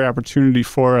exposure and great opportunity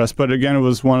for us. But again, it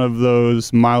was one of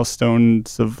those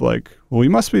milestones of like, well, we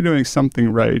must be doing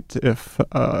something right if,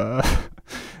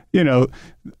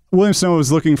 Williams Sonoma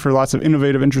was looking for lots of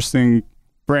innovative, interesting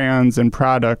brands and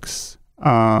products.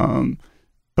 But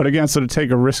again, so to take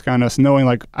a risk on us, knowing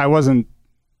like I wasn't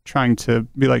trying to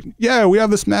be like, yeah, we have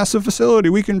this massive facility,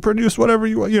 we can produce whatever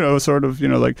you want,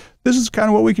 like this is kind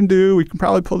of what we can do. We can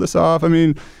probably pull this off. I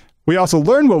mean, we also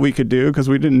learned what we could do because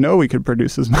we didn't know we could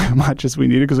produce as much as we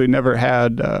needed because we never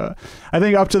had, I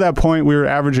think up to that point, we were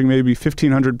averaging maybe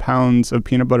 1,500 pounds of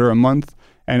peanut butter a month.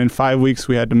 And in 5 weeks,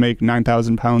 we had to make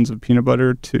 9,000 pounds of peanut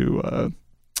butter to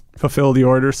fulfill the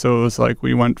order. So it was like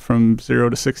we went from 0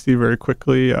 to 60 very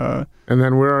quickly. And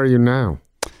then where are you now?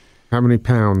 How many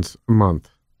pounds a month?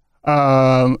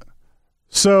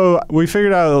 So we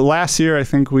figured out last year, I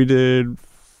think we did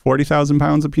 40,000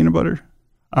 pounds of peanut butter.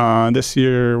 This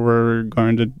year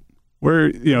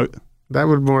that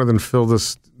would more than fill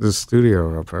this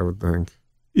studio up, I would think.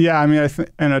 Yeah, I mean, I think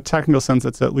in a technical sense,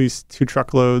 it's at least 2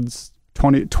 truckloads,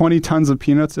 20 tons of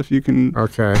peanuts, if you can.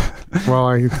 Okay.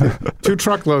 Well, 2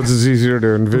 truckloads is easier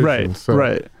to envision. Right, so.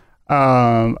 right.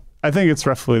 I think it's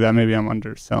roughly that. Maybe I'm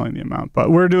underselling the amount, but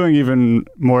we're doing even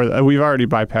more. We've already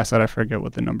bypassed that. I forget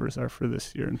what the numbers are for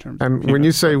this year in terms of And peanuts. when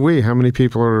you say we, how many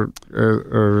people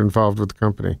are involved with the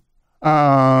company?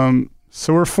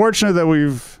 So we're fortunate that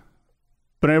we've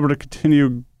been able to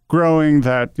continue growing.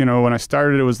 That, when I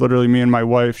started, it was literally me and my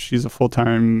wife. She's a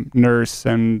full-time nurse,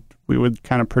 and we would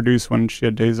kind of produce when she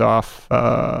had days off.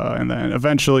 And then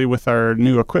eventually with our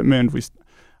new equipment,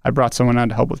 I brought someone on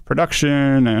to help with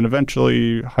production and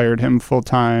eventually hired him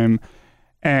full-time.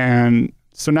 And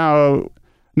so now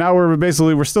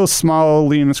we're still small,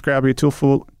 lean and scrappy, 2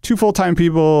 full-time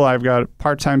people. I've got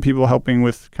part-time people helping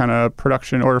with kind of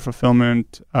production, order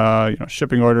fulfillment,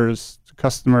 shipping orders to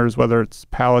customers, whether it's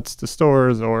pallets to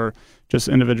stores or just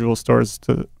individual stores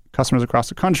to customers across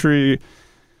the country.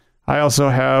 I also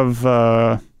have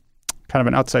kind of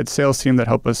an outside sales team that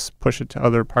help us push it to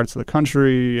other parts of the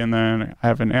country. And then I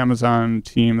have an Amazon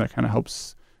team that kind of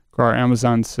helps grow our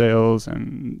Amazon sales.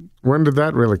 And when did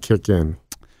that really kick in?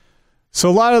 So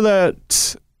a lot of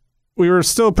that, we were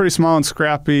still pretty small and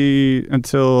scrappy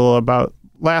until about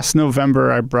last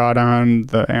November. I brought on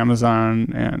the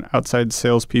Amazon and outside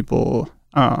salespeople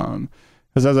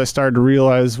because as I started to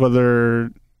realize whether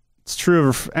it's true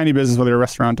of any business, whether you're a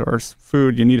restaurant or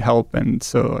food, you need help. And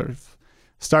so I've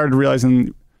started realizing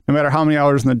no matter how many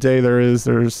hours in the day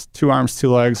there's 2 arms,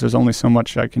 2 legs, there's only so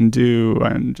much I can do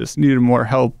and just needed more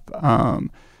help.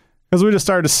 Because we just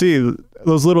started to see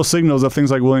those little signals of things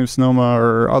like Williams Sonoma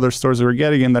or other stores we were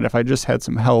getting in that if I just had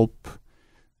some help,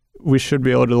 we should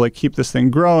be able to like keep this thing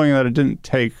growing, that it didn't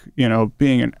take,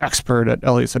 being an expert at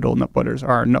Eliot's adult nut butters or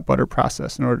our nut butter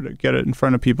process in order to get it in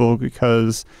front of people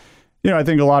because, I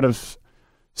think a lot of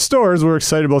stores were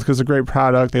excitted both because it's a great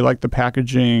product, they like the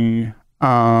packaging,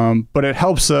 but it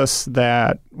helps us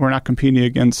that we're not competing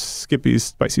against Skippy's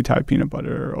Spicy Thai peanut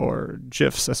butter or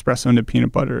Jif's espresso into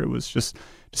peanut butter. It was just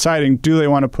deciding, do they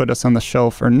want to put us on the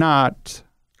shelf or not,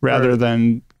 rather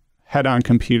than head-on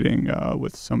competing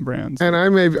with some brands. And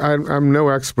I'm no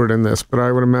expert in this, but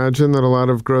I would imagine that a lot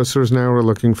of grocers now are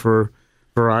looking for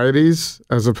varieties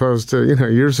as opposed to,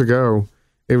 years ago,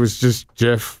 it was just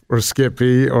Jif or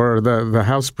Skippy or the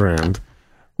house brand.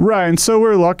 Right, and so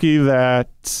we're lucky that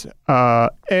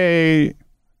the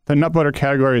nut butter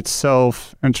category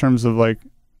itself, in terms of like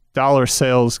dollar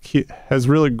sales, has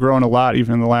really grown a lot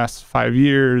even in the last 5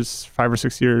 or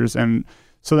 6 years, and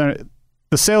so then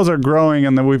the sales are growing,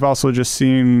 and then we've also just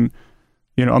seen,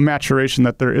 a maturation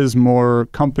that there is more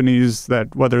companies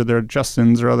that, whether they're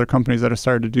Justin's or other companies that have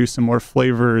started to do some more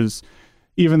flavors.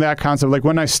 Even that concept, like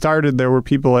when I started, there were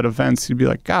people at events who'd be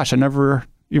like, "Gosh, I never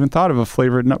even thought of a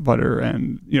flavored nut butter,"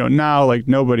 and now like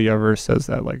nobody ever says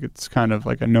that. Like it's kind of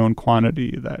like a known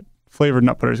quantity that flavored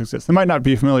nut butters exist. They might not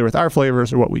be familiar with our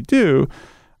flavors or what we do,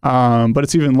 but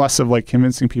it's even less of like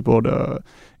convincing people to.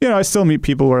 I still meet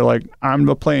people who are like, "I'm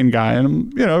a plain guy,"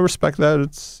 and I respect that.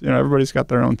 It's everybody's got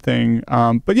their own thing,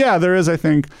 but yeah, there is, I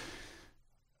think,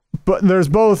 but there's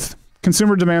both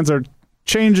consumer demands are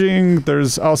changing.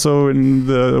 There's also in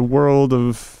the world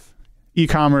of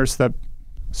e-commerce that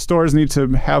stores need to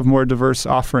have more diverse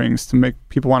offerings to make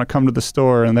people want to come to the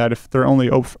store, and that if they're only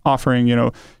offering,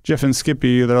 Jif and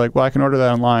Skippy, they're like, well, I can order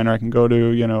that online, or I can go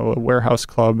to, a warehouse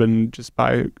club and just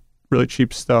buy really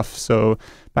cheap stuff. So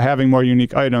by having more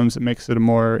unique items, it makes it a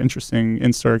more interesting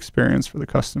in-store experience for the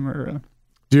customer.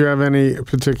 Do you have any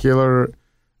particular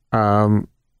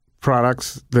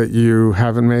products that you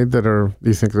haven't made that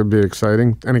you think would be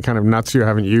exciting? Any kind of nuts you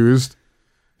haven't used?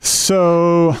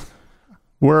 So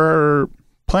we're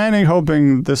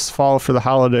hoping this fall for the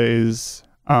holidays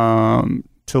to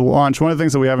launch. One of the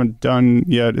things that we haven't done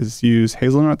yet is use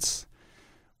hazelnuts,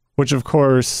 which of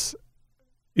course,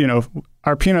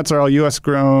 our peanuts are all U.S.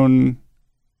 grown,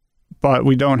 but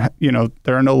we don't,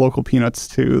 there are no local peanuts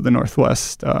to the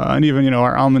Northwest. And even,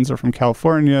 our almonds are from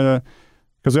California.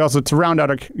 Because we also, to round out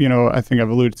our, I think I've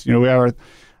alluded to,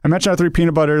 I mentioned our 3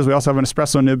 peanut butters. We also have an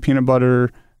espresso nib peanut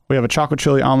butter. We have a chocolate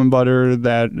chili almond butter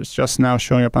that is just now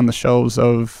showing up on the shelves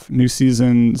of New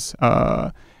Seasons.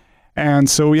 And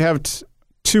so we have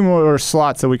 2 more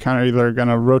slots that we kind of either are going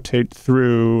to rotate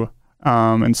through.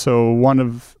 And so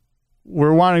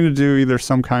we're wanting to do either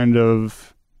some kind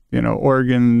of,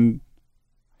 Oregon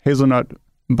hazelnut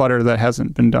butter that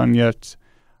hasn't been done yet.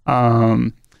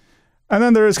 And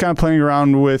then there is kind of playing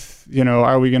around with,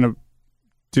 are we going to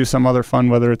do some other fun,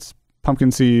 whether it's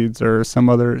pumpkin seeds or some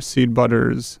other seed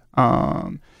butters.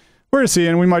 We're going to see,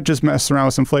 and we might just mess around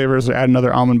with some flavors or add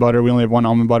another almond butter. We only have 1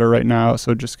 almond butter right now,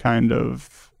 so just kind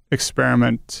of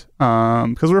experiment.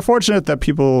 Because we're fortunate that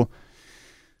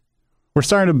we're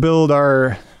starting to build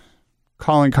our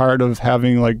calling card of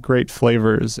having like great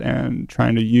flavors and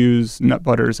trying to use nut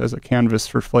butters as a canvas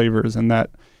for flavors. And that,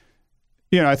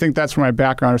 I think that's where my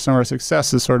background or some of our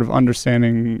success is sort of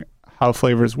understanding how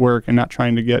flavors work and not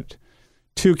trying to get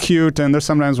too cute. And there's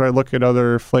sometimes where I look at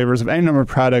other flavors of any number of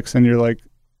products and you're like,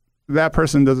 that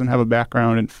person doesn't have a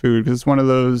background in food. Because it's one of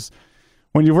those,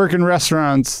 when you work in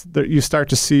restaurants, that you start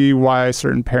to see why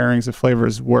certain pairings of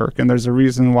flavors work. And there's a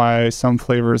reason why some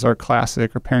flavors are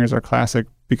classic or pairings are classic,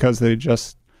 because they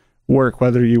just work.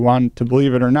 Whether you want to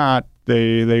believe it or not,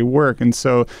 they work. And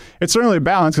so it's certainly a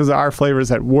balance, because there are flavors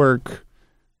that work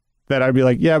that I'd be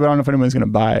like, yeah, but I don't know if anyone's going to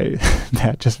buy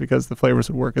that just because the flavors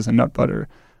would work as a nut butter.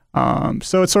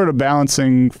 So it's sort of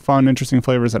balancing fun, interesting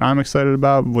flavors that I'm excited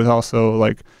about with also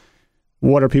like,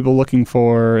 what are people looking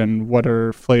for and what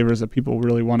are flavors that people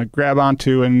really want to grab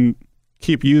onto and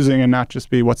keep using, and not just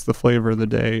be what's the flavor of the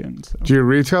day. And so. Do your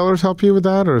retailers help you with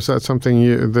that, or is that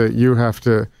something that you have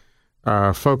to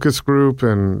focus group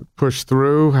and push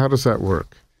through? How does that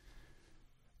work?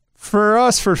 For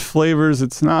us, for flavors,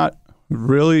 it's not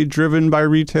really driven by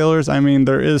retailers. I mean,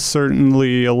 there is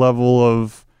certainly a level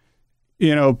of,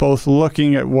 both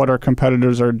looking at what our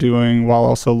competitors are doing while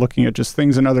also looking at just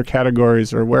things in other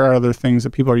categories, or where are other things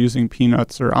that people are using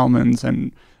peanuts or almonds,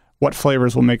 and what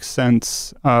flavors will make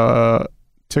sense to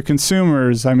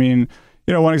consumers. I mean,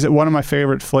 one of my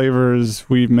favorite flavors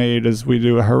we've made is we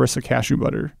do a harissa cashew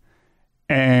butter.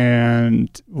 And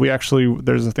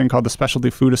there's a thing called the Specialty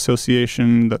Food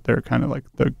Association, that they're kind of like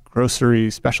the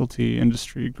grocery specialty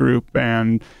industry group.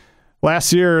 And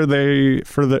last year they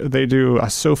do a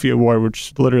Sophie Award,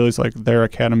 which literally is like their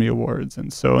Academy Awards.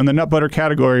 And so in the nut butter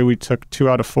category, we took 2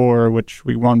 out of 4, which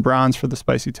we won bronze for the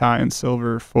spicy Thai and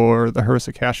silver for the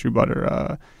harissa cashew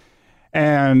butter.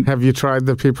 And have you tried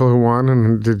the people who won,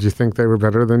 and did you think they were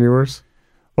better than yours?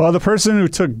 Well, the person who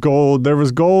took gold, there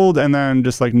was gold and then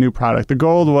just like new product. The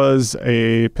gold was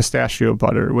a pistachio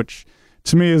butter, which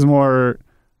to me is more,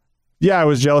 I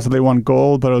was jealous that they won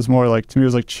gold, but it was more like, to me, it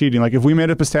was like cheating. Like if we made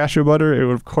a pistachio butter, it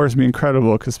would of course be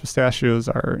incredible because pistachios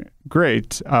are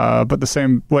great. But the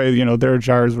same way, their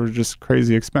jars were just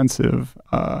crazy expensive.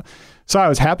 So I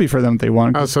was happy for them that they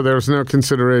won. Oh, so there was no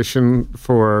consideration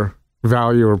for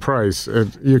value or price.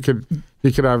 You could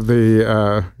have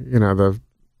the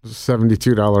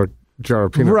 $72 jar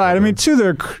of peanut butter. Right. I mean, to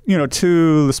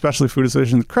the Specialty Food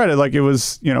Association's credit, like it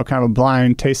was, kind of a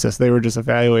blind taste test. They were just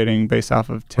evaluating based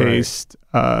off of taste,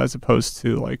 as opposed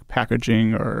to like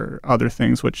packaging or other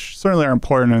things, which certainly are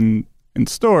important in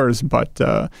stores. But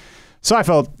so I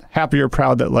felt happy or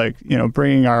proud that like,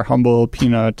 bringing our humble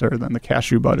peanut or then the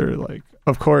cashew butter, like,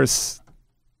 of course,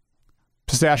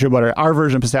 pistachio butter, our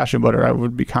version of pistachio butter, I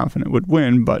would be confident would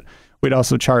win, but we'd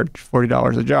also charge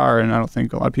 $40 a jar, and I don't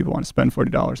think a lot of people want to spend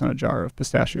 $40 on a jar of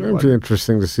pistachio butter. It'd be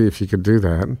interesting to see if you could do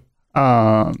that.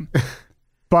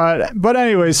 But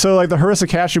anyway, so like the harissa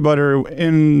cashew butter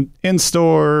in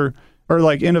store or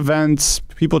like in events,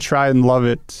 people try and love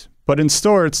it. But in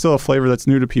store, it's still a flavor that's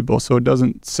new to people, so it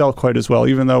doesn't sell quite as well,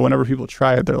 even though whenever people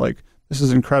try it, they're like, this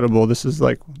is incredible. This is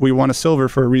like, we won a silver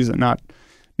for a reason, not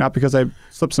because I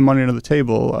slipped some money under the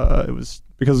table. It was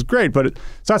because it's great. So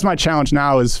that's my challenge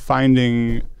now, is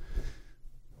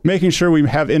making sure we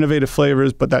have innovative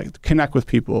flavors, but that connect with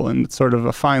people, and it's sort of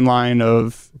a fine line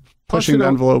of pushing the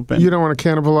envelope. You don't want to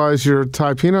cannibalize your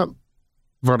Thai peanut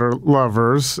butter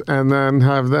lovers and then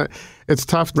have that. It's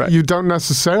tough. Right. You don't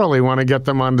necessarily want to get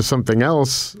them onto something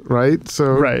else, right?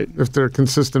 So Right. if they're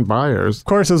consistent buyers. Of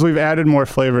course, as we've added more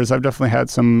flavors, I've definitely had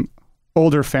some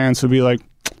older fans who'd be like,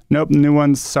 nope, new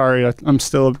ones, sorry, I'm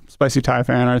still a spicy Thai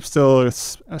fan. I'm still an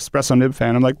espresso nib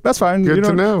fan. I'm like, that's fine. Good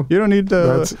to know. You don't need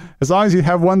to, as long as you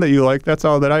have one that you like, that's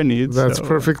all that I need. That's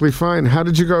perfectly fine. How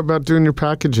did you go about doing your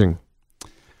packaging?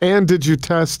 And did you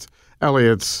test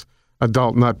Eliot's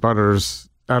adult nut butters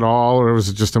at all, or was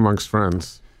it just amongst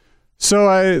friends? So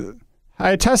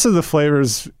I tested the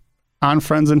flavors on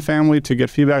friends and family to get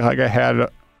feedback. Like I had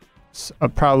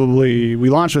we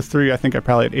launched with 3. I think I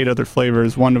probably had 8 other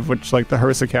flavors, one of which, like the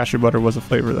harissa cashew butter, was a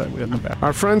flavor that we had in the back.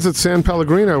 Our friends at San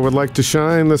Pellegrino would like to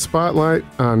shine the spotlight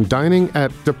on dining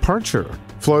at Departure.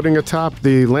 Floating atop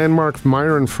the landmark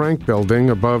Meyer and Frank building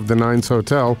above the Nines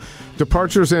Hotel,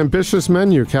 Departure's ambitious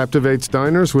menu captivates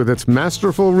diners with its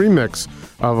masterful remix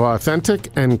of authentic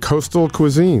and coastal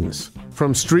cuisines.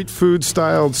 From street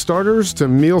food-styled starters to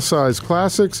meal-sized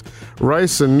classics,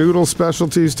 rice and noodle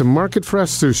specialties to market-fresh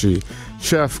sushi,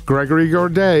 Chef Gregory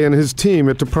Gourdet and his team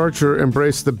at Departure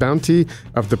embrace the bounty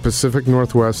of the Pacific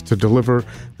Northwest to deliver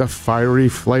the fiery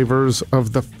flavors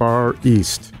of the Far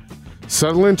East.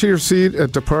 Settle into your seat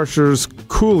at Departure's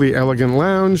coolly elegant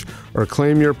lounge or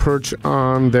claim your perch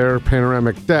on their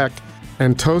panoramic deck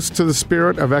and toast to the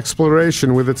spirit of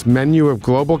exploration with its menu of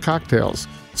global cocktails,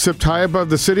 sipped high above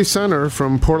the city center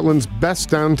from Portland's best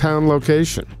downtown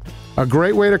location. A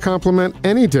great way to complement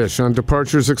any dish on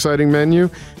Departure's exciting menu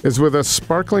is with a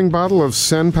sparkling bottle of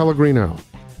San Pellegrino.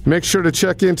 Make sure to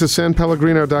check into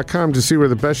sanpellegrino.com to see where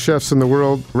the best chefs in the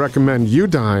world recommend you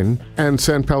dine. And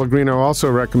San Pellegrino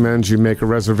also recommends you make a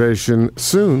reservation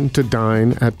soon to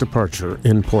dine at Departure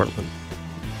in Portland.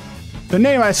 The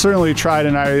name I certainly tried,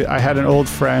 and I had an old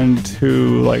friend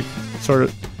who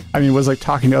was like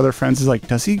talking to other friends. He's like,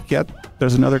 does he get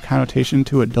there's another connotation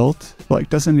to adult? Like,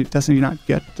 doesn't he not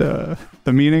get the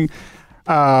meaning?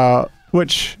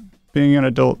 Which, being an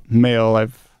adult male,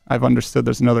 I've understood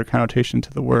there's another connotation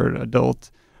to the word adult.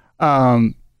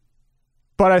 But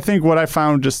I think what I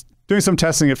found just doing some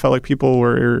testing, it felt like people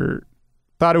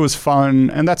thought it was fun.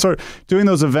 And that's doing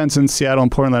those events in Seattle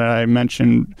and Portland that I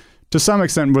mentioned to some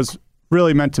extent was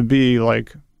really meant to be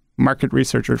like market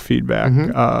researcher feedback.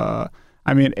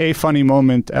 Mm-hmm. A funny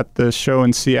moment at the show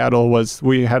in Seattle was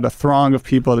we had a throng of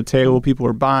people at the table. People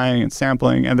were buying and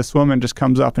sampling. And this woman just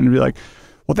comes up and be like,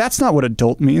 well, that's not what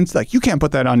adult means. Like, you can't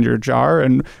put that on your jar.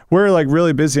 And we're like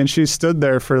really busy. And she stood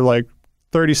there for like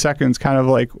 30 seconds, kind of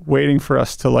like waiting for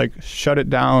us to like shut it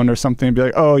down or something and be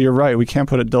like, oh, you're right. We can't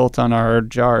put adult on our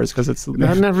jars because it's...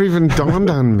 That never even dawned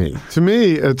on me. To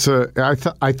me,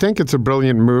 I think it's a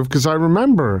brilliant move because I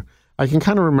can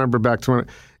kind of remember back to when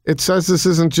it says this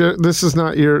is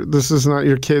not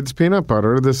your kid's peanut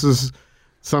butter. This is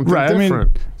something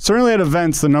different. Certainly at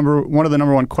events, one of the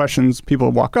number one questions people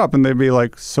would walk up and they'd be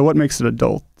like, so what makes it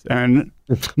adult? And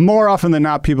more often than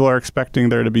not, people are expecting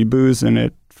there to be booze in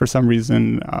it for some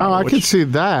reason. I could see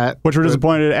that. Which we're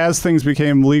disappointed as things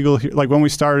became legal here. Like when we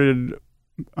started,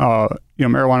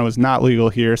 marijuana was not legal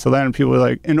here. So then people were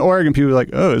like, in Oregon, people were like,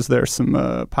 oh, is there some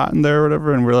pot in there or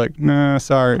whatever? And we're like, nah,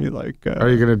 sorry. Like, are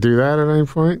you going to do that at any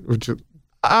point?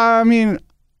 I'll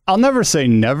never say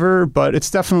never, but it's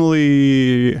still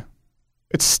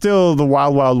the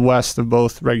wild, wild west of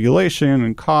both regulation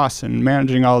and costs and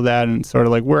managing all of that. And sort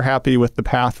of like, we're happy with the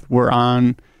path we're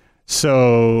on.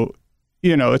 So,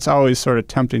 it's always sort of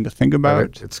tempting to think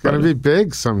about. It's going to be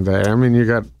big someday. I mean, you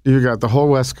got the whole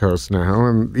West Coast now,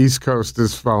 and East Coast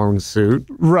is following suit.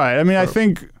 Right. I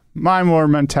think my more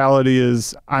mentality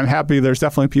is I'm happy there's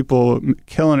definitely people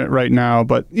killing it right now,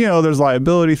 but, there's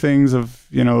liability things of,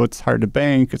 it's hard to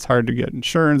bank, it's hard to get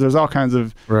insurance. There's all kinds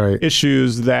of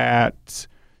issues that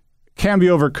can be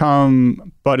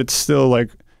overcome, but it's still like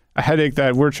a headache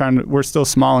that we're still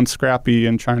small and scrappy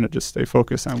and trying to just stay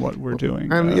focused on what we're doing.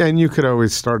 And you could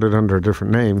always start it under a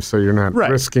different name, so you're not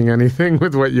risking anything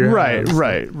with what you have.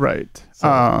 Right.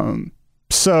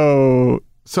 So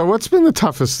what's been the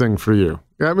toughest thing for you?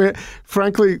 I mean,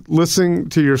 frankly, listening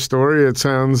to your story, it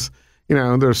sounds,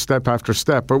 there's step after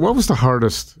step, but what was the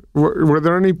hardest? Were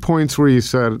there any points where you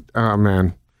said, oh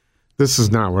man, this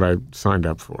is not what I signed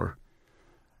up for?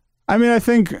 I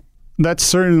think that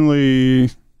certainly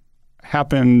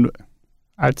happened,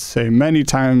 I'd say, many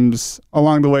times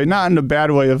along the way, not in a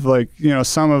bad way of like,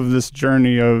 some of this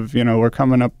journey of, we're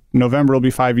coming up, November will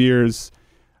be 5 years.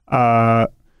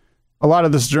 A lot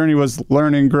of this journey was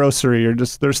learning grocery or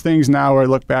just there's things now where I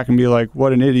look back and be like,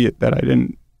 what an idiot that I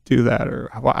didn't do that, or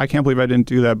I can't believe I didn't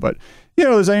do that. But,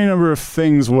 there's any number of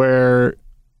things where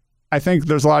I think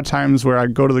there's a lot of times where I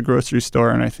go to the grocery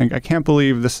store and I think, I can't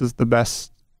believe this is the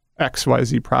best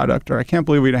XYZ product, or I can't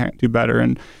believe we didn't do better.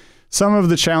 And some of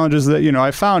the challenges that,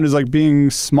 I found is like being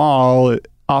small,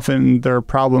 often there are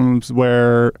problems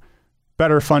where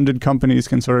better funded companies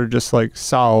can sort of just like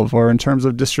solve, or in terms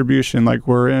of distribution, like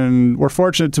we're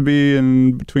fortunate to be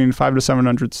in between 500 to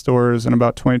 700 stores in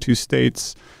about 22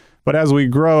 states. But as we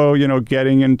grow,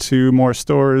 getting into more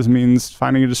stores means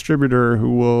finding a distributor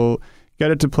who will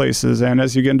get it to places. And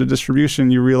as you get into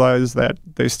distribution, you realize that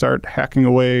they start hacking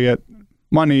away at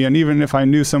money. And even if I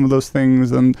knew some of those things,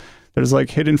 then there's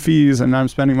like hidden fees, and I'm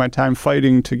spending my time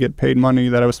fighting to get paid money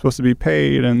that I was supposed to be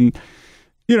paid. And,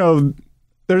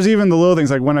 there's even the little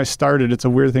things, like when I started, it's a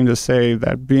weird thing to say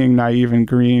that being naive and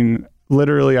green,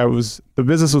 literally the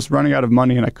business was running out of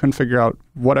money and I couldn't figure out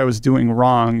what I was doing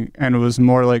wrong. And it was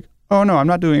more like, oh no, I'm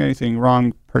not doing anything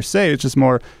wrong per se. It's just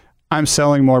more, I'm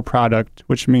selling more product,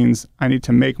 which means I need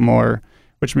to make more,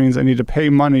 which means I need to pay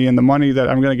money. And the money that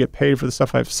I'm going to get paid for the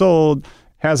stuff I've sold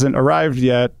hasn't arrived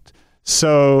yet.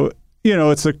 So,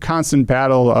 it's a constant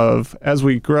battle of, as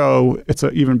we grow, it's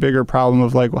an even bigger problem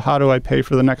of like, well, how do I pay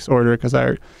for the next order? Because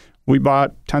we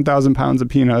bought 10,000 pounds of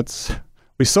peanuts.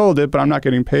 We sold it, but I'm not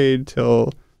getting paid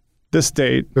till this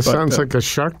date. This sounds like a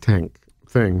Shark Tank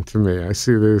thing to me. I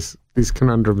see these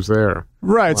conundrums there.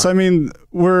 Right. Wow. So, I mean,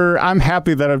 I'm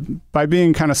happy that by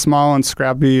being kind of small and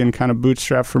scrappy and kind of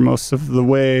bootstrapped for most of the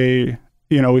way,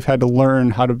 we've had to learn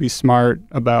how to be smart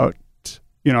about,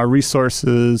 our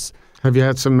resources. Have you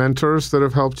had some mentors that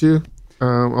have helped you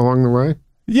along the way?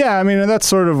 Yeah, I mean, that's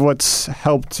sort of what's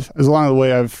helped. As along the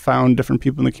way, I've found different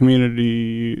people in the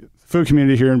community, food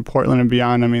community here in Portland and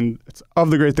beyond. I mean, it's of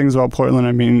the great things about Portland.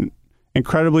 I mean,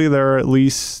 incredibly, there are at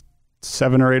least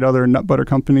 7 or 8 other nut butter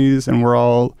companies, and we're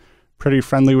all pretty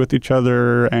friendly with each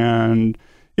other. And,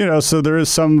 so there is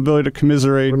some ability to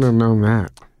commiserate. I wouldn't have known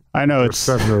that. I know it's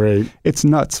 7 or 8. It's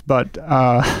nuts, but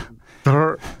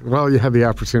well, you had the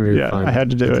opportunity to find it. I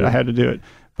had to do it.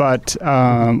 But,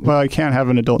 I can't have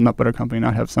an adult nut butter company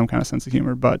not have some kind of sense of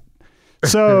humor. But,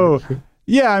 so,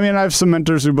 yeah, I mean, I have some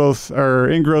mentors who both are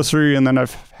in grocery, and then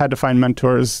I've had to find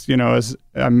mentors, as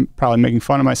I'm probably making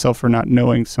fun of myself for not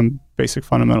knowing some basic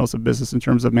fundamentals of business in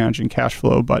terms of managing cash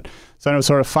flow. But, so I was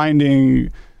sort of finding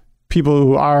people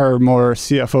who are more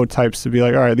CFO types to be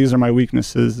like, all right, these are my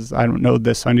weaknesses. I don't know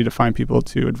this, so I need to find people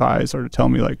to advise or to tell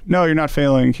me like, no, you're not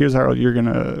failing. Here's how you're going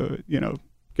to,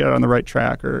 get on the right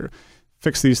track, or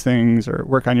fix these things, or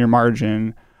work on your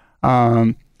margin.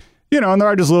 And there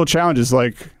are just little challenges.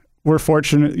 Like, we're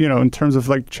fortunate, in terms of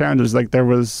like challenges, like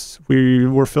we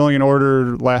were filling an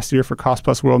order last year for Cost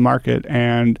Plus World Market,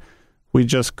 and we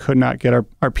just could not get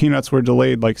our peanuts were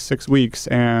delayed like 6 weeks,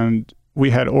 and we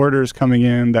had orders coming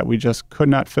in that we just could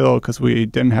not fill because we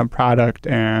didn't have product.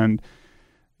 And,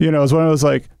 it was one of those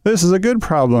like, this is a good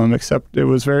problem, except it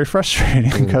was very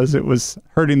frustrating because it was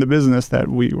hurting the business that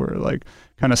we were like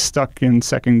kind of stuck in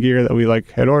second gear, that we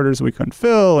like had orders we couldn't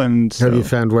fill. And so, have you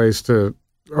found ways to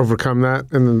overcome that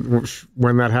and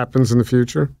when that happens in the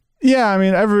future? Yeah, I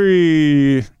mean,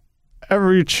 every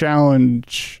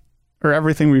challenge or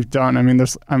everything we've done,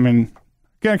 again,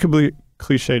 it could be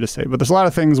cliche to say, but there's a lot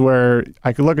of things where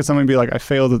I could look at something and be like, I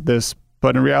failed at this,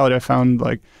 but in reality I found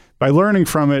like by learning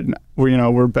from it,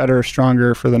 we're better,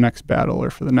 stronger for the next battle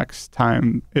or for the next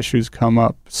time issues come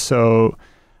up. So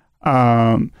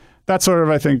that's sort of,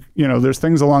 I think, there's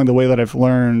things along the way that I've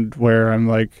learned where I'm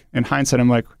like, in hindsight, I'm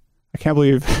like, I can't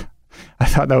believe I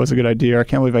thought that was a good idea, or I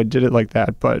can't believe I did it like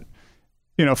that. But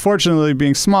fortunately,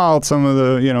 being small, some of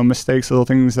the mistakes, little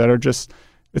things that are just,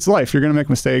 it's life. You're going to make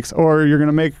mistakes, or you're going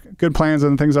to make good plans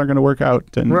and things aren't going to work out.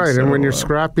 Right. So, and when you're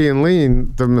scrappy and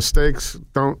lean, the mistakes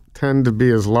don't tend to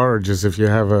be as large as if you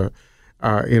have a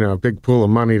big pool of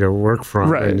money to work from.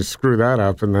 Right. And you screw that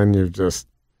up, and then you've just.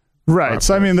 Right.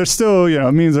 So, there's still,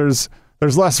 it means there's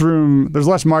less room, there's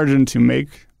less margin to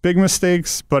make big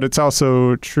mistakes, but it's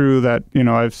also true that,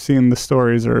 I've seen the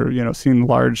stories or, seen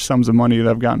large sums of money that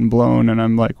have gotten blown, and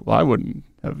I'm like, well, I wouldn't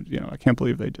have, I can't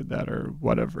believe they did that or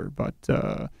whatever. But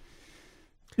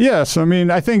yeah, so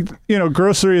I think,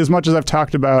 grocery, as much as I've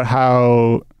talked about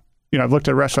how, I've looked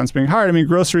at restaurants being hard,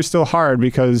 grocery is still hard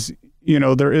because,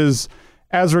 there is,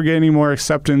 as we're gaining more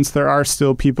acceptance, there are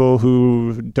still people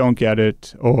who don't get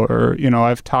it. Or,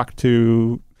 I've talked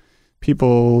to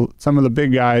people, some of the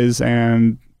big guys,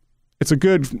 and it's a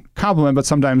good compliment, but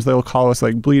sometimes they'll call us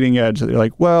like bleeding edge. They're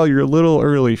like, well, you're a little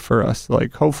early for us.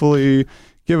 Like, hopefully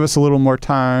give us a little more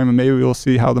time and maybe we'll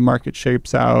see how the market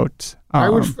shapes out. I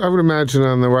would imagine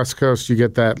on the West Coast you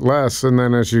get that less, and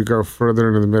then as you go further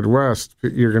into the Midwest,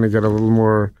 you're going to get a little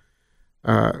more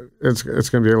it's going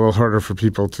to be a little harder for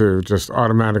people to just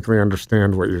automatically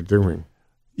understand what you're doing.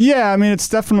 Yeah, I mean, it's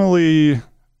definitely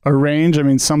a range. I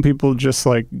mean, some people just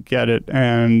like get it.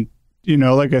 And, you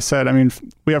know, like I said, I mean,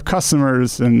 we have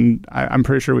customers, and I'm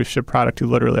pretty sure we ship product to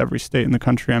literally every state in the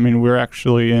country. I mean, we're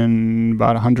actually in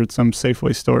about 100 some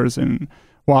Safeway stores in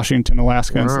Washington,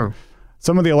 Alaska. Wow. And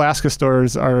some of the Alaska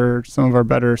stores are some of our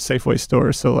better Safeway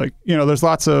stores. So, like, you know, there's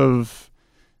lots of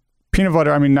peanut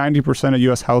butter. I mean, 90% of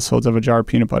U.S. households have a jar of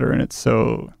peanut butter in it.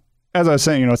 So, as I was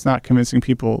saying, you know, it's not convincing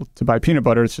people to buy peanut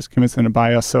butter. It's just convincing them to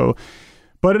buy us. So,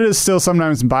 but it is still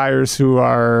sometimes buyers who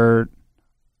are,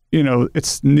 you know,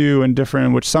 it's new and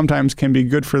different, which sometimes can be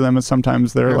good for them, and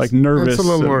sometimes they're like nervous. It's a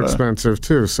little more expensive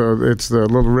too, so it's the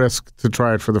little risk to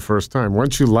try it for the first time.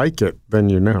 Once you like it, then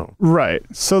you know. Right.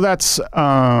 So that's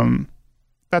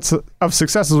of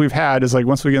successes we've had is like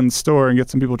once we get in the store and get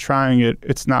some people trying it,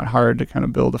 it's not hard to kind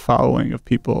of build a following of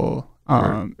people.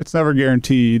 Right. It's never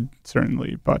guaranteed,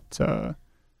 certainly, but.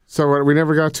 So what we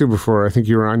never got to before, I think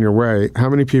you were on your way. How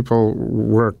many people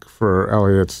work for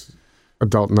Eliot's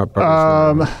adult nut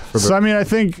butters? So, I mean, I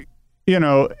think, you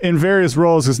know, in various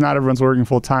roles, because not everyone's working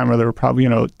full time, or there were probably, you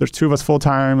know, there's 2 of us full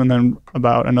time, and then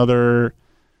about another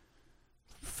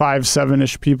 5,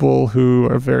 7-ish people who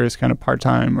are various kind of part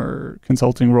time or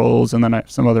consulting roles, and then I have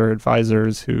some other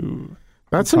advisors who.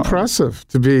 That's impressive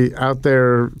to be out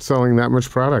there selling that much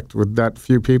product with that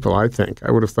few people. I think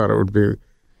I would have thought it would be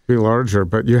larger,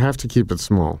 but you have to keep it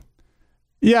small.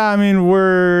 Yeah, I mean,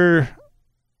 we're,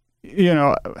 you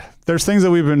know, there's things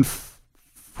that we've been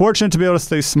fortunate to be able to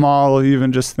stay small,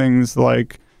 even just things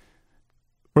like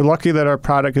we're lucky that our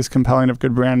product is compelling, of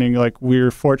good branding. Like, we're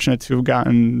fortunate to have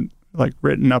gotten like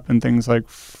written up in things like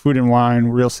Food and Wine,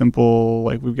 Real Simple.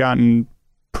 Like, we've gotten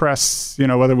press, you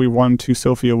know, whether we won 2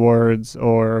 Sophie Awards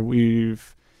or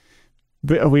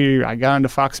I got into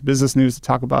Fox Business News to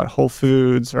talk about Whole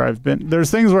Foods, or there's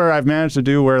things where I've managed to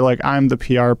do where like I'm the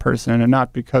PR person, and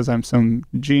not because I'm some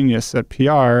genius at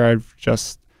PR. I've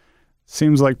just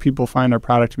seems like people find our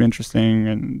product to be interesting.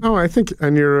 And I think,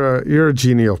 and you're a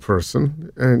genial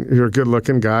person, and you're a good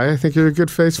looking guy. I think you're a good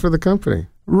face for the company.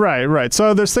 Right.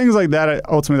 So there's things like that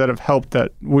ultimately that have helped,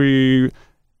 that we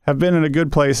have been in a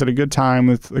good place at a good time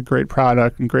with a great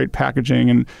product and great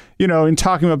packaging. And, you know, in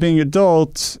talking about being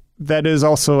adult, that is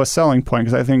also a selling point,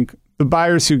 because I think the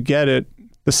buyers who get it,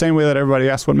 the same way that everybody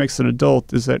asks what makes it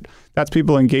adult, is that's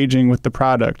people engaging with the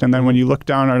product. And then when you look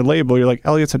down our label, you're like,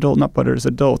 Eliot's adult nut butter is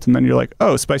adult. And then you're like,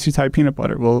 oh, spicy Thai peanut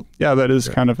butter. Well, yeah, that is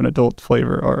kind of an adult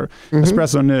flavor. Or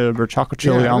espresso nib, or chocolate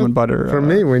chili almond butter. For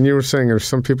me, when you were saying if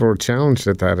some people were challenged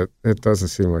at that, it doesn't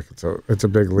seem like it's a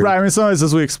big leap. Right. I mean, sometimes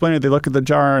as we explain it, they look at the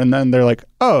jar and then they're like,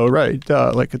 oh, right,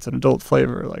 like it's an adult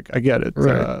flavor. Like, I get it.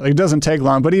 Right. Like, it doesn't take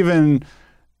long, but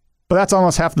that's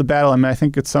almost half the battle. I mean, I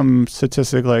think it's some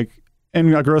statistic like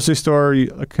in a grocery store,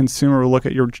 a consumer will look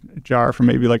at your jar for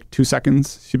maybe like 2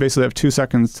 seconds. You basically have 2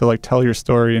 seconds to like tell your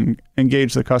story and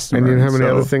engage the customer. And you know how many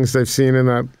other things they've seen in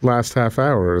that last half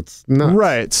hour. It's nuts.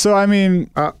 Right. So, I mean...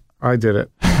 I did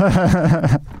it.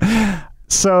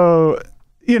 So,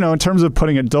 you know, in terms of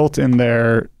putting adult in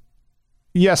there,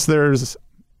 yes, there's...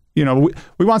 You know,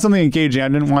 we want something engaging. I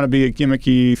didn't want to be a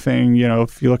gimmicky thing. You know,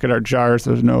 if you look at our jars,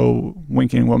 there's no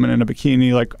winking woman in a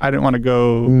bikini. Like, I didn't want to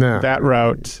go that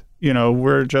route. You know,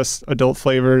 we're just adult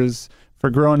flavors for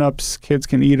grown-ups. Kids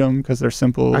can eat them because they're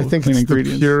simple, I think clean it's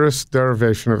ingredients. The purest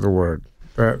derivation of the word.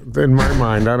 In my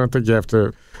mind, I don't think you have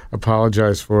to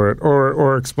apologize for it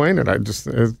or explain it.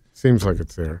 It seems like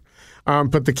it's there.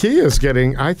 But the key is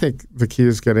getting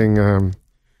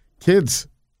kids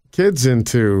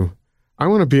into... I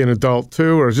want to be an adult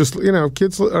too, or just, you know,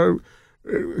 kids of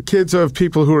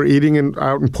people who are eating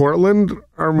out in Portland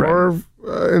are more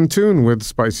in tune with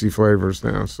spicy flavors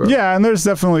now. So yeah, and there's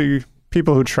definitely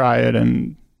people who try it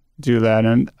and do that.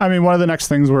 And I mean, one of the next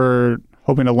things we're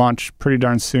hoping to launch pretty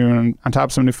darn soon, on top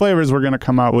of some new flavors, we're going to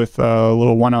come out with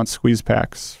little 1-ounce squeeze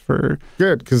packs for...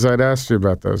 Good, because I'd asked you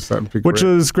about those. That'd be great. Which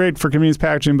is great for convenience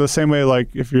packaging, but the same way, like,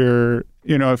 if your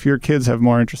kids have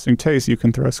more interesting tastes, you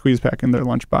can throw a squeeze pack in their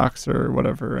lunchbox or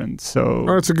whatever, and so...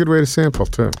 Oh, it's a good way to sample,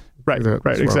 too. Right,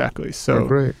 exactly. So,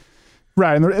 great.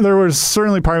 Right, and there was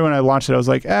certainly part of when I launched it, I was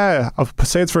like, I'll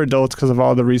say it's for adults because of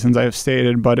all the reasons I have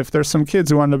stated, but if there's some kids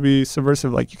who want to be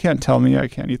subversive, like, you can't tell me I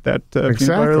can't eat that peanut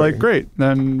butter, like, great,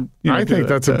 then... I think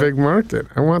that's a big market.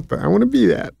 I want that. I want to be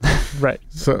that. Right.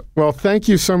 So, well, thank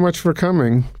you so much for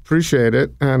coming. Appreciate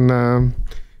it. And,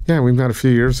 we met a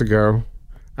few years ago.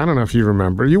 I don't know if you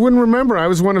remember. You wouldn't remember. I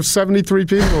was one of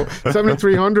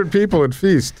 7,300 people at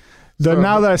Feast.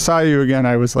 Now that I saw you again,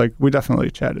 I was like, we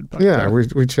definitely chatted. Yeah,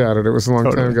 we chatted. It was a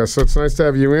long time ago. So it's nice to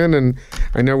have you in. And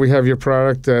I know we have your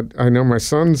product that I know my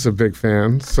son's a big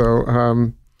fan. So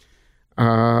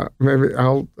maybe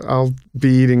I'll be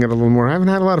eating it a little more. I haven't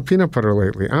had a lot of peanut butter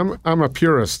lately. I'm a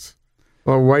purist.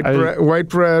 Well, white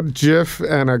bread, Jif,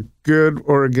 and a good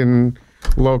Oregon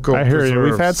local I hear preserves. you.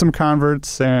 We've had some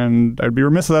converts, and I'd be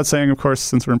remiss without saying, of course,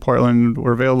 since we're in Portland,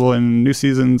 we're available in New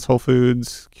Seasons, Whole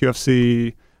Foods,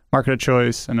 QFC, Market of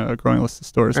Choice, and a growing list of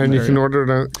stores. And you can order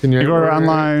it. You can order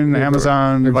online,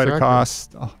 Amazon,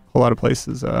 Vitacost, a whole lot of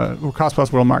places. We're Cost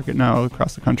Plus World Market now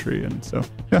across the country, and so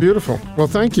yeah. Beautiful. Well,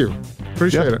 thank you.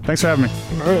 Appreciate it. Thanks for having me.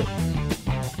 All right.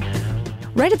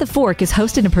 Right at the Fork is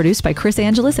hosted and produced by Chris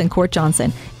Angeles and Court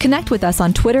Johnson. Connect with us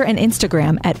on Twitter and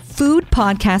Instagram at Food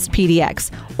Podcast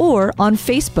PDX or on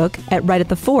Facebook at Right at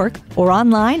the Fork or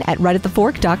online at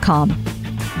rightatthefork.com.